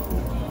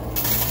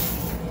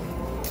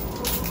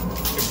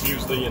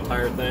confuse the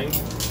entire thing.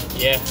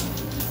 Yeah.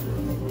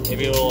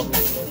 Maybe it'll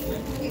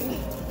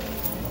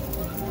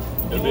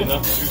be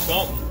enough to do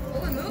something.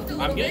 Oh, it moved a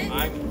little bit.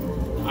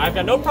 I've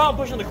got no problem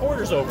pushing the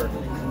quarters over.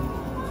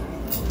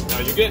 Now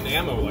you're getting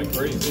ammo like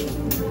crazy.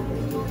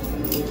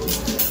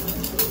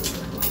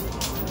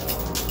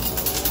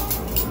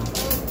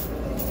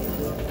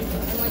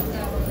 like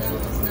that one. That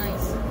one's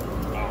nice.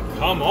 Oh,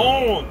 come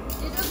on!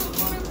 It doesn't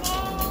want to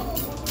fall.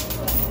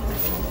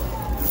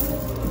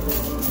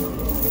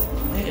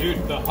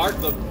 Dude,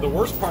 the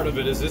worst part of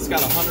it is it's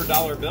got a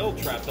 $100 bill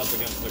trapped up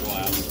against the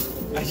glass.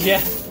 Yeah,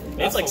 That's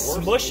it's like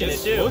the worst. smushing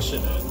It's it too.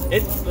 Smushing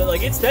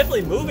it. It's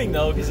definitely moving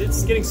though, because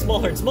it's getting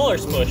smaller and smaller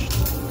smushed.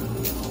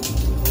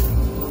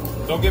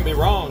 Don't get me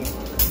wrong.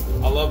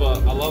 I love a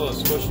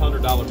smushed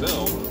 $100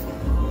 bill.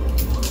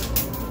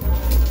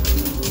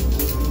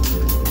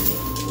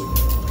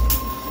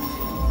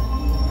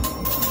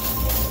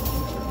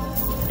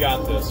 You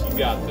got this. You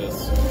got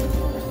this.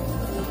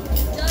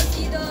 Does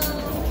he though?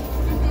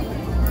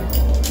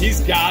 He's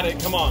got it.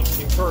 Come on,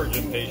 encourage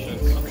him,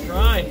 Patience. I'm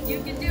trying.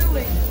 You can do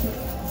it.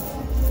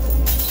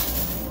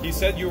 He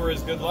said you were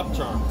his good luck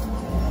charm.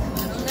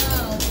 I don't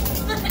know.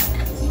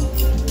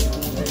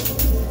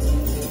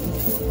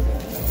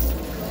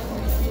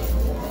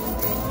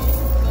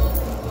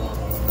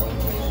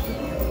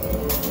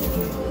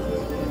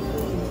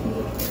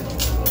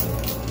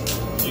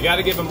 You got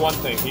to give him one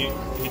thing. He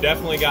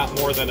definitely got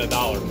more than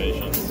 $1,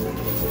 Patience.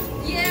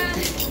 Yeah.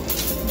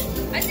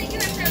 I think you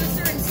have to have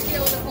a certain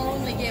skill to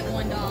only get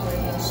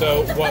 $1.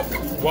 So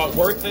what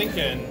we're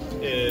thinking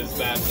is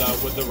that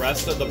with the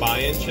rest of the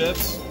buy-in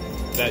chips,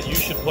 that you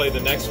should play the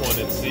next one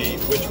and see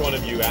which one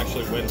of you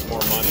actually wins more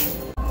money.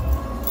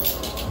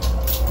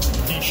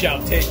 He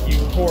shall take you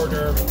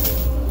quarter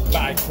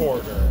by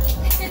quarter,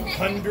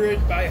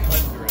 100 by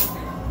 100.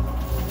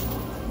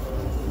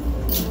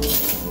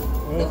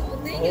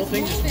 The whole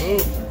thing just moving.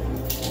 moved.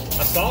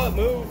 I saw it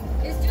move.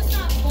 It's just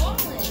not falling.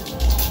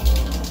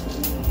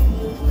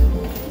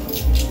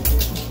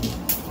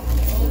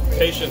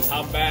 Patience,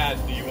 how bad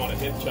do you want to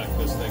hit check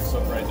this thing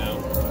right now?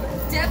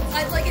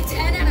 I'd like a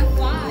 10 out of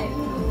 5. I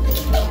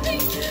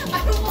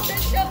don't want to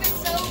shove it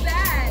so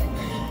bad.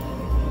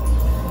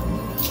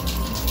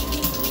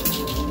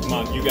 Come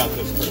on, you got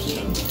this,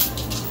 Christian.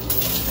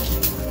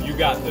 You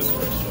got this,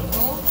 Christian.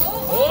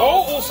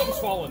 Oh, Something's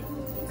falling.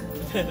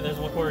 There's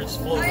one quarter just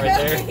floating I right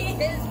know, there. he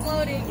is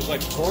floating. There's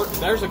like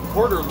there's a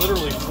quarter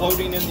literally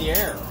floating in the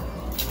air.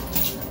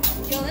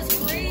 Yo, that's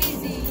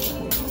crazy.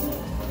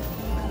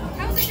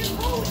 How's it just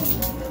floating?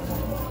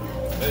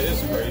 It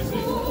is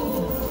crazy.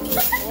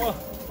 Oh.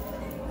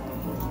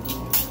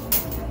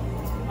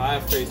 I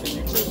have faith in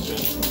you,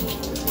 Christian.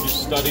 You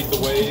studied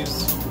the ways.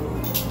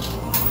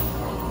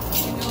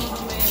 You know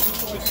the way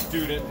The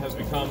student has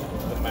become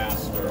the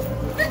master.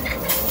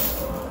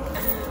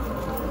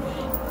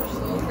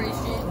 Go,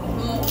 Christian.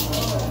 Go,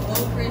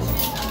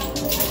 Christian.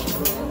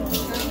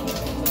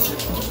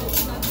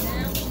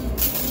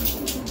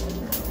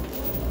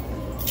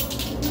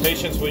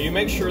 Patience, will you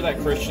make sure that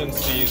Christian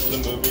sees the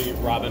movie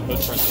Robin Hood,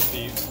 Prince of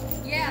Thieves?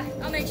 Yeah,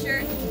 I'll make sure.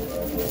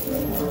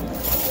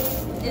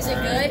 Is it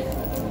good?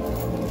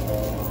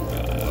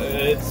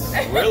 It's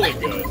really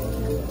good.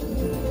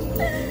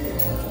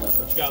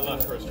 What you got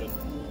left, Christian?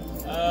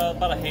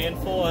 About a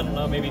handful. I don't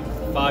know, maybe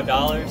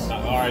 $5.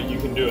 All right, you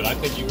can do it. I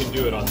think you can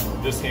do it on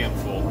this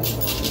handful.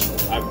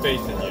 I have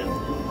faith in you.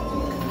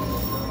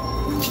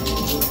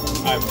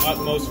 I have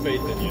utmost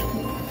faith in you.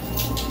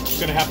 It's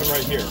going to happen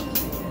right here.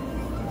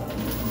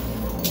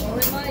 Oh,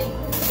 it might.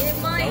 It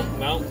might.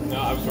 No,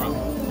 I was wrong.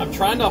 I'm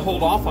trying to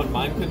hold off on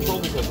mind control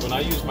because when I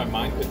use my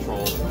mind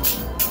control,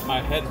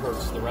 my head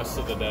hurts the rest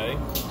of the day.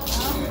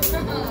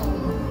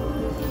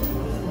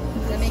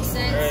 That makes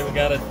sense. All right, we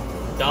got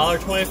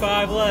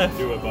 $1.25 left.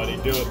 Do it, buddy.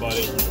 Do it,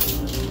 buddy.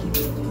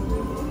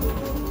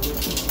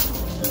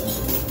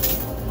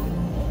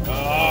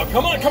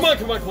 Come on.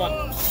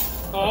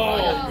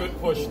 Oh, good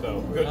push,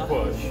 though. Good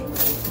push.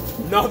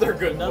 Another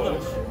good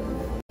push.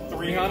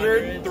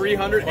 300,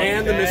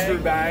 and the mystery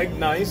bag.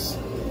 Nice.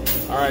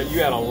 All right, you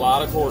had a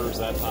lot of quarters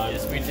that time.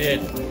 Yes, we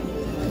did.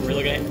 We're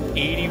looking at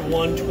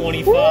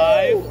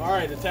 81.25. All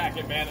right, attack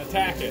it, man.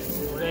 Attack it.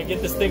 We're gonna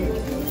get this thing,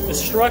 the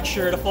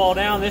structure, to fall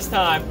down this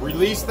time.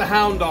 Release the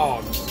hound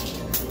dogs.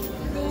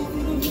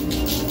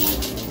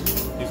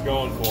 He's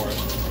going for it.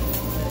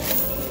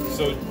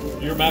 So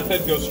your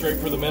method goes straight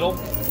for the middle?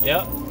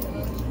 Yep.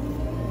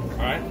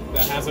 All right,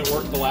 that hasn't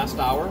worked the last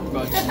hour,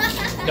 but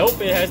Nope,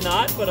 it has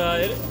not, but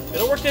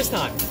it'll work this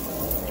time.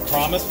 you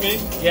promise me?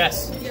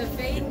 Yes. You have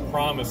faith?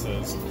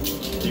 Promises.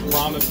 He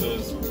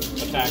promises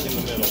attack in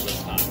the middle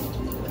this time.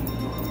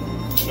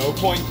 No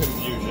point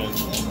confusion.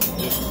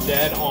 Just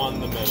dead on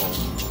the middle.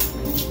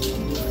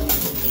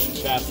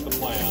 That's the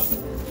plan.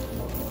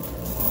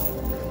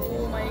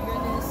 Oh my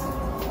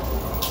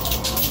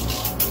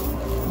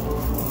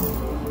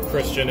goodness.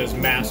 Christian is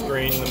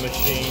mastering the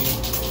machine.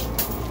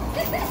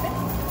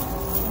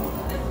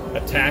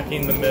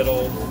 Attacking the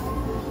middle.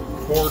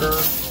 Quarter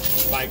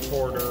by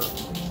quarter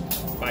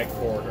by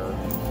quarter.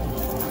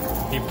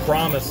 He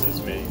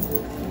promises me.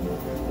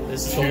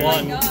 This is Oh the my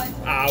one. God.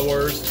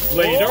 Hours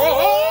later.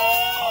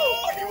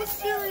 Oh! He was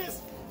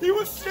serious! He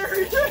was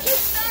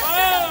serious!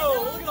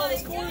 Oh, look at all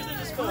those quarters that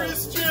just fell.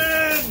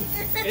 Christian!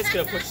 It's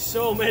gonna push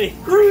so many.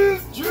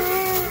 Christian!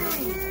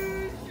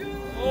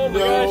 Oh my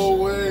No gosh.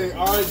 way.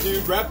 All right,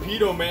 dude.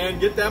 Rapido, man.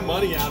 Get that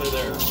money out of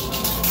there.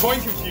 Coin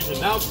confusion.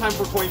 Now it's time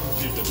for coin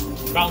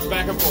confusion. Bounce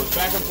back and forth,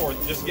 back and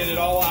forth. Just get it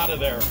all out of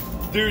there.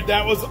 Dude,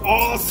 that was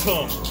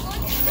awesome.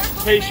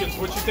 Patience,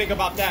 what you think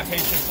about that,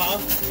 Patience, huh?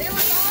 It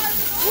was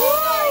awesome.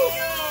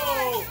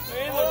 Whoa!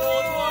 And the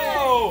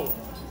gold Whoa!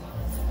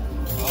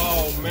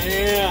 Oh,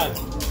 man.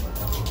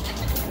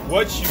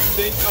 What you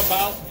think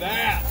about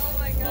that? Oh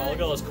my god. Oh, look at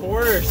those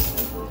quarters.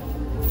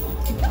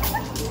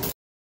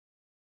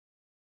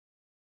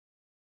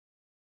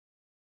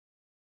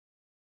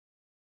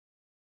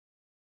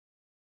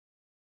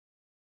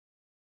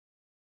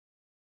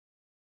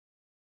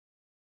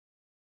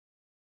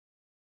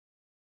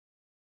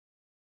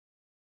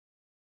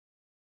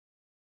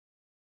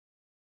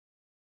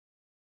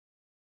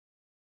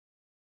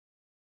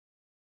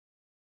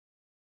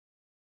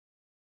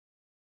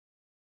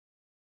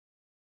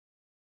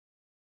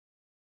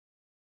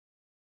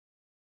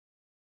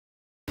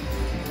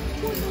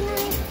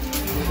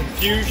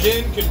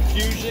 Confusion,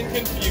 confusion,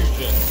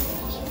 confusion.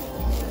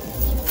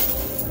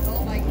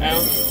 Oh my god.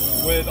 And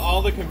with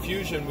all the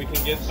confusion, we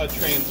can get a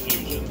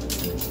transfusion.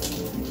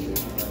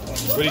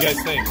 What do you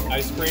guys think?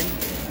 Ice cream?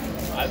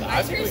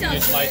 I think we can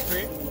get some ice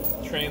cream.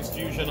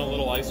 Transfusion, a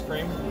little ice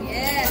cream?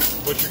 Yeah.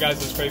 What's your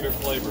guys' favorite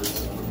flavors?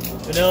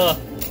 Vanilla.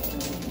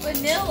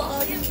 Vanilla. I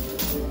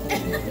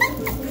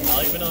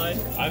like vanilla ice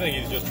cream. I think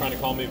he's just trying to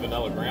call me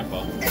Vanilla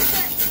Grandpa.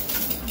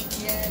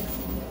 Yeah.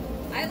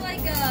 I like,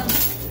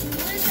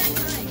 what is that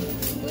kind?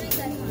 What is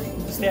that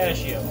kind?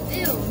 Pistachio.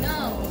 Ew,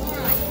 no.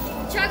 Alright.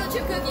 Chocolate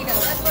chip cookie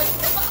dough. That's what I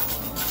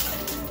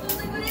was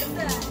like, what is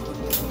that?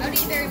 I don't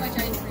eat very much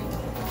ice cream.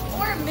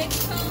 Or a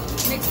mixed cone.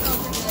 Mixed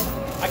cones are good.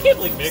 I can't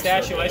believe Mixed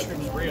pistachio or ice good?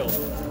 cream is real.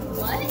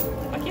 What?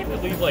 I can't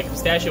believe like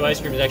pistachio ice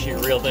cream is actually a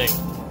real thing.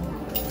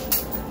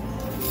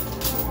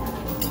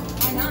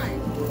 Why not? I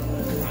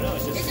know,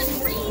 it's It's just.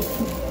 just green.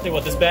 Think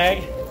what this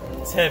bag?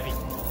 It's heavy.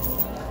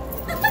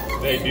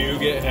 They do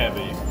get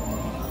heavy.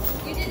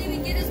 You didn't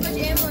even get as much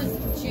ammo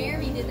as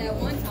Jeremy did that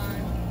one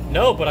time.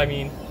 No, but I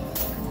mean,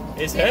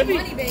 it's Big heavy.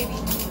 money, baby.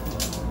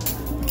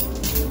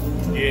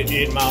 Get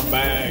in my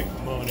bag,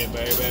 money,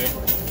 baby.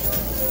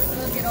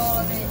 Look at all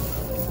of it.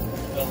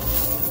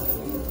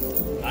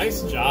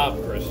 Nice job,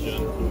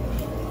 Christian.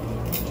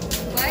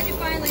 Glad you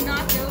finally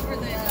knocked over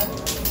the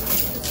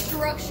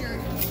structure.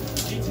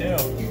 Me too.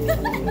 Get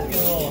a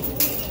little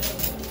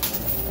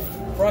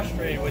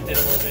frustrated with it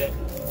a little bit.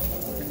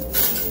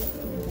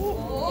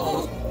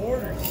 Oh.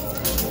 Orders.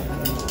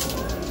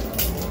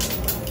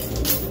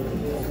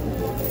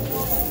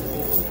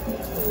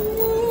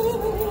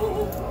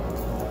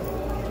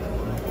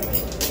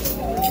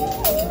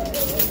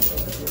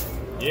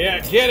 Yeah,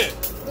 get it.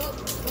 Go,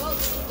 go, go,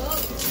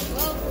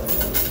 go.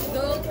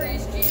 Go,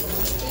 Christian.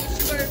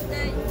 It's your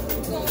birthday.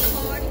 Go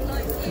party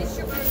like it's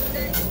your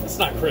birthday. It's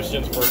not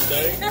Christian's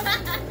birthday.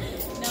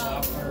 No,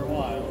 After a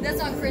while.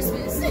 that's on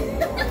Christmas.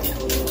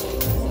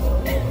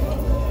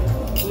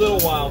 A little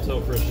while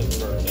till Christian's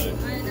birthday.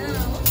 I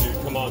know.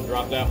 Dude, come on,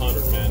 drop that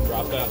 100, man.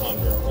 Drop that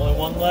 100. Only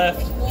one left.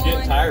 You're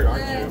getting tired,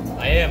 aren't left. you?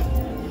 I am. I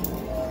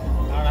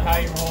don't know how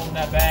you're holding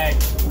that bag.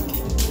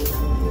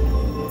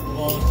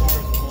 Well, of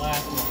course, the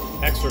last one.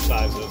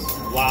 Exercises.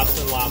 Lots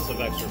and lots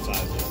of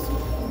exercises.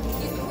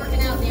 He's been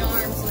working out the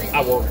arms lately.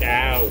 I work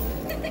out.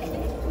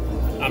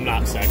 I'm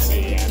not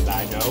sexy and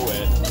I know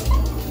it.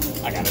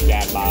 I got a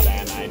dad bod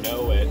and I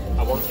know it.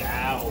 I work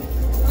out.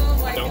 Oh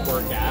my I don't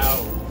God. work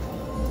out.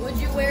 Would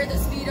you wear the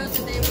Speedos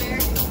that they wear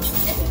in the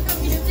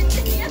music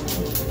video?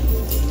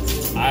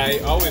 I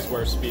always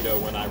wear Speedo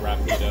when I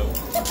rapido.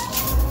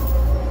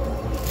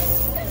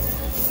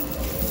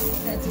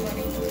 That's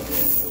funny.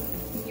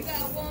 You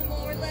got one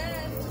more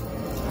left.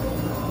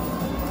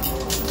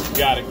 You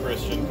got it,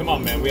 Christian. Come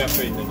on, man. We have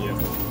faith in you.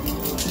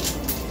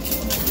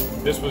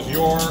 This was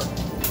your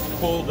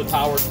pull the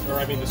tower, or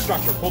I mean the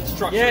structure, pull the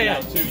structure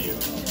down to you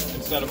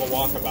instead of a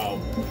walkabout.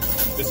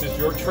 This is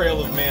your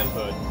trail of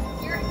manhood.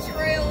 Your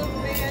trail of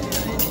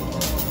manhood.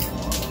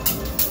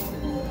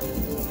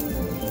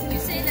 You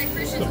say that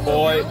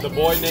Christian's The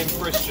boy named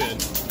Christian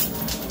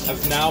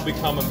has now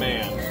become a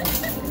man.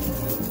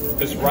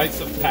 His rites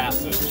of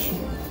passage.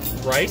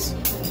 Rice?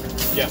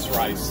 Yes,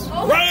 rice.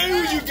 Oh,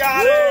 Right, you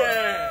got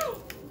it!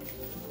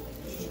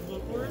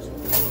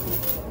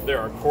 There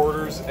are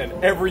quarters and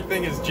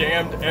everything is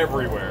jammed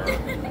everywhere.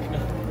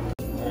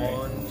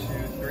 1,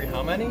 2, 3,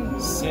 how many?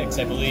 6,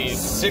 I believe.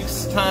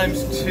 6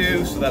 times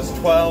 2, so that's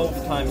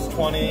 12 times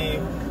 20.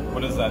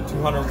 What is that,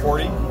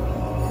 240?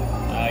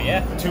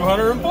 Yeah.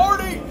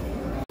 240!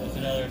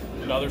 There's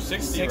Another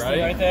 60, 60 right?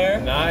 right there.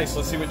 Nice,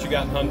 let's see what you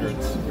got in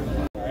hundreds.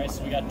 Alright,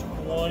 so we got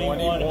 21.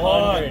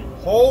 2,100.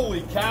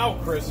 Holy cow,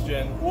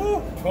 Christian.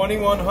 Woo.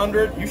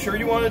 2,100. You sure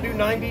you want to do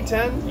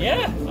 90-10?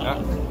 Yeah.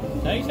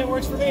 90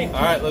 works for me. All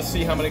right, let's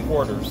see how many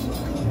quarters.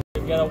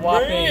 We've got a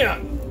whopping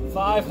Man.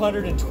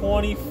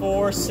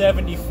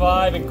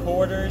 524.75 in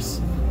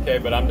quarters. Okay,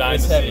 but I'm dying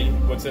It's to heavy. see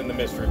what's in the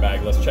mystery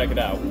bag. Let's check it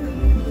out.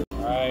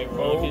 Alright,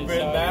 we're looking Open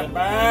inside that the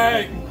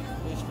bag.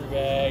 mystery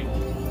bag.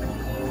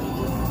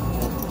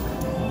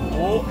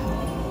 Oh,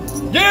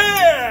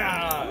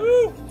 Yeah!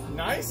 woo.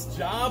 Nice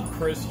job,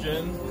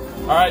 Christian.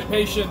 All right,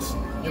 Patience,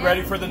 you Yeah.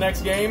 ready for the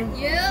next game?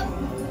 Yep.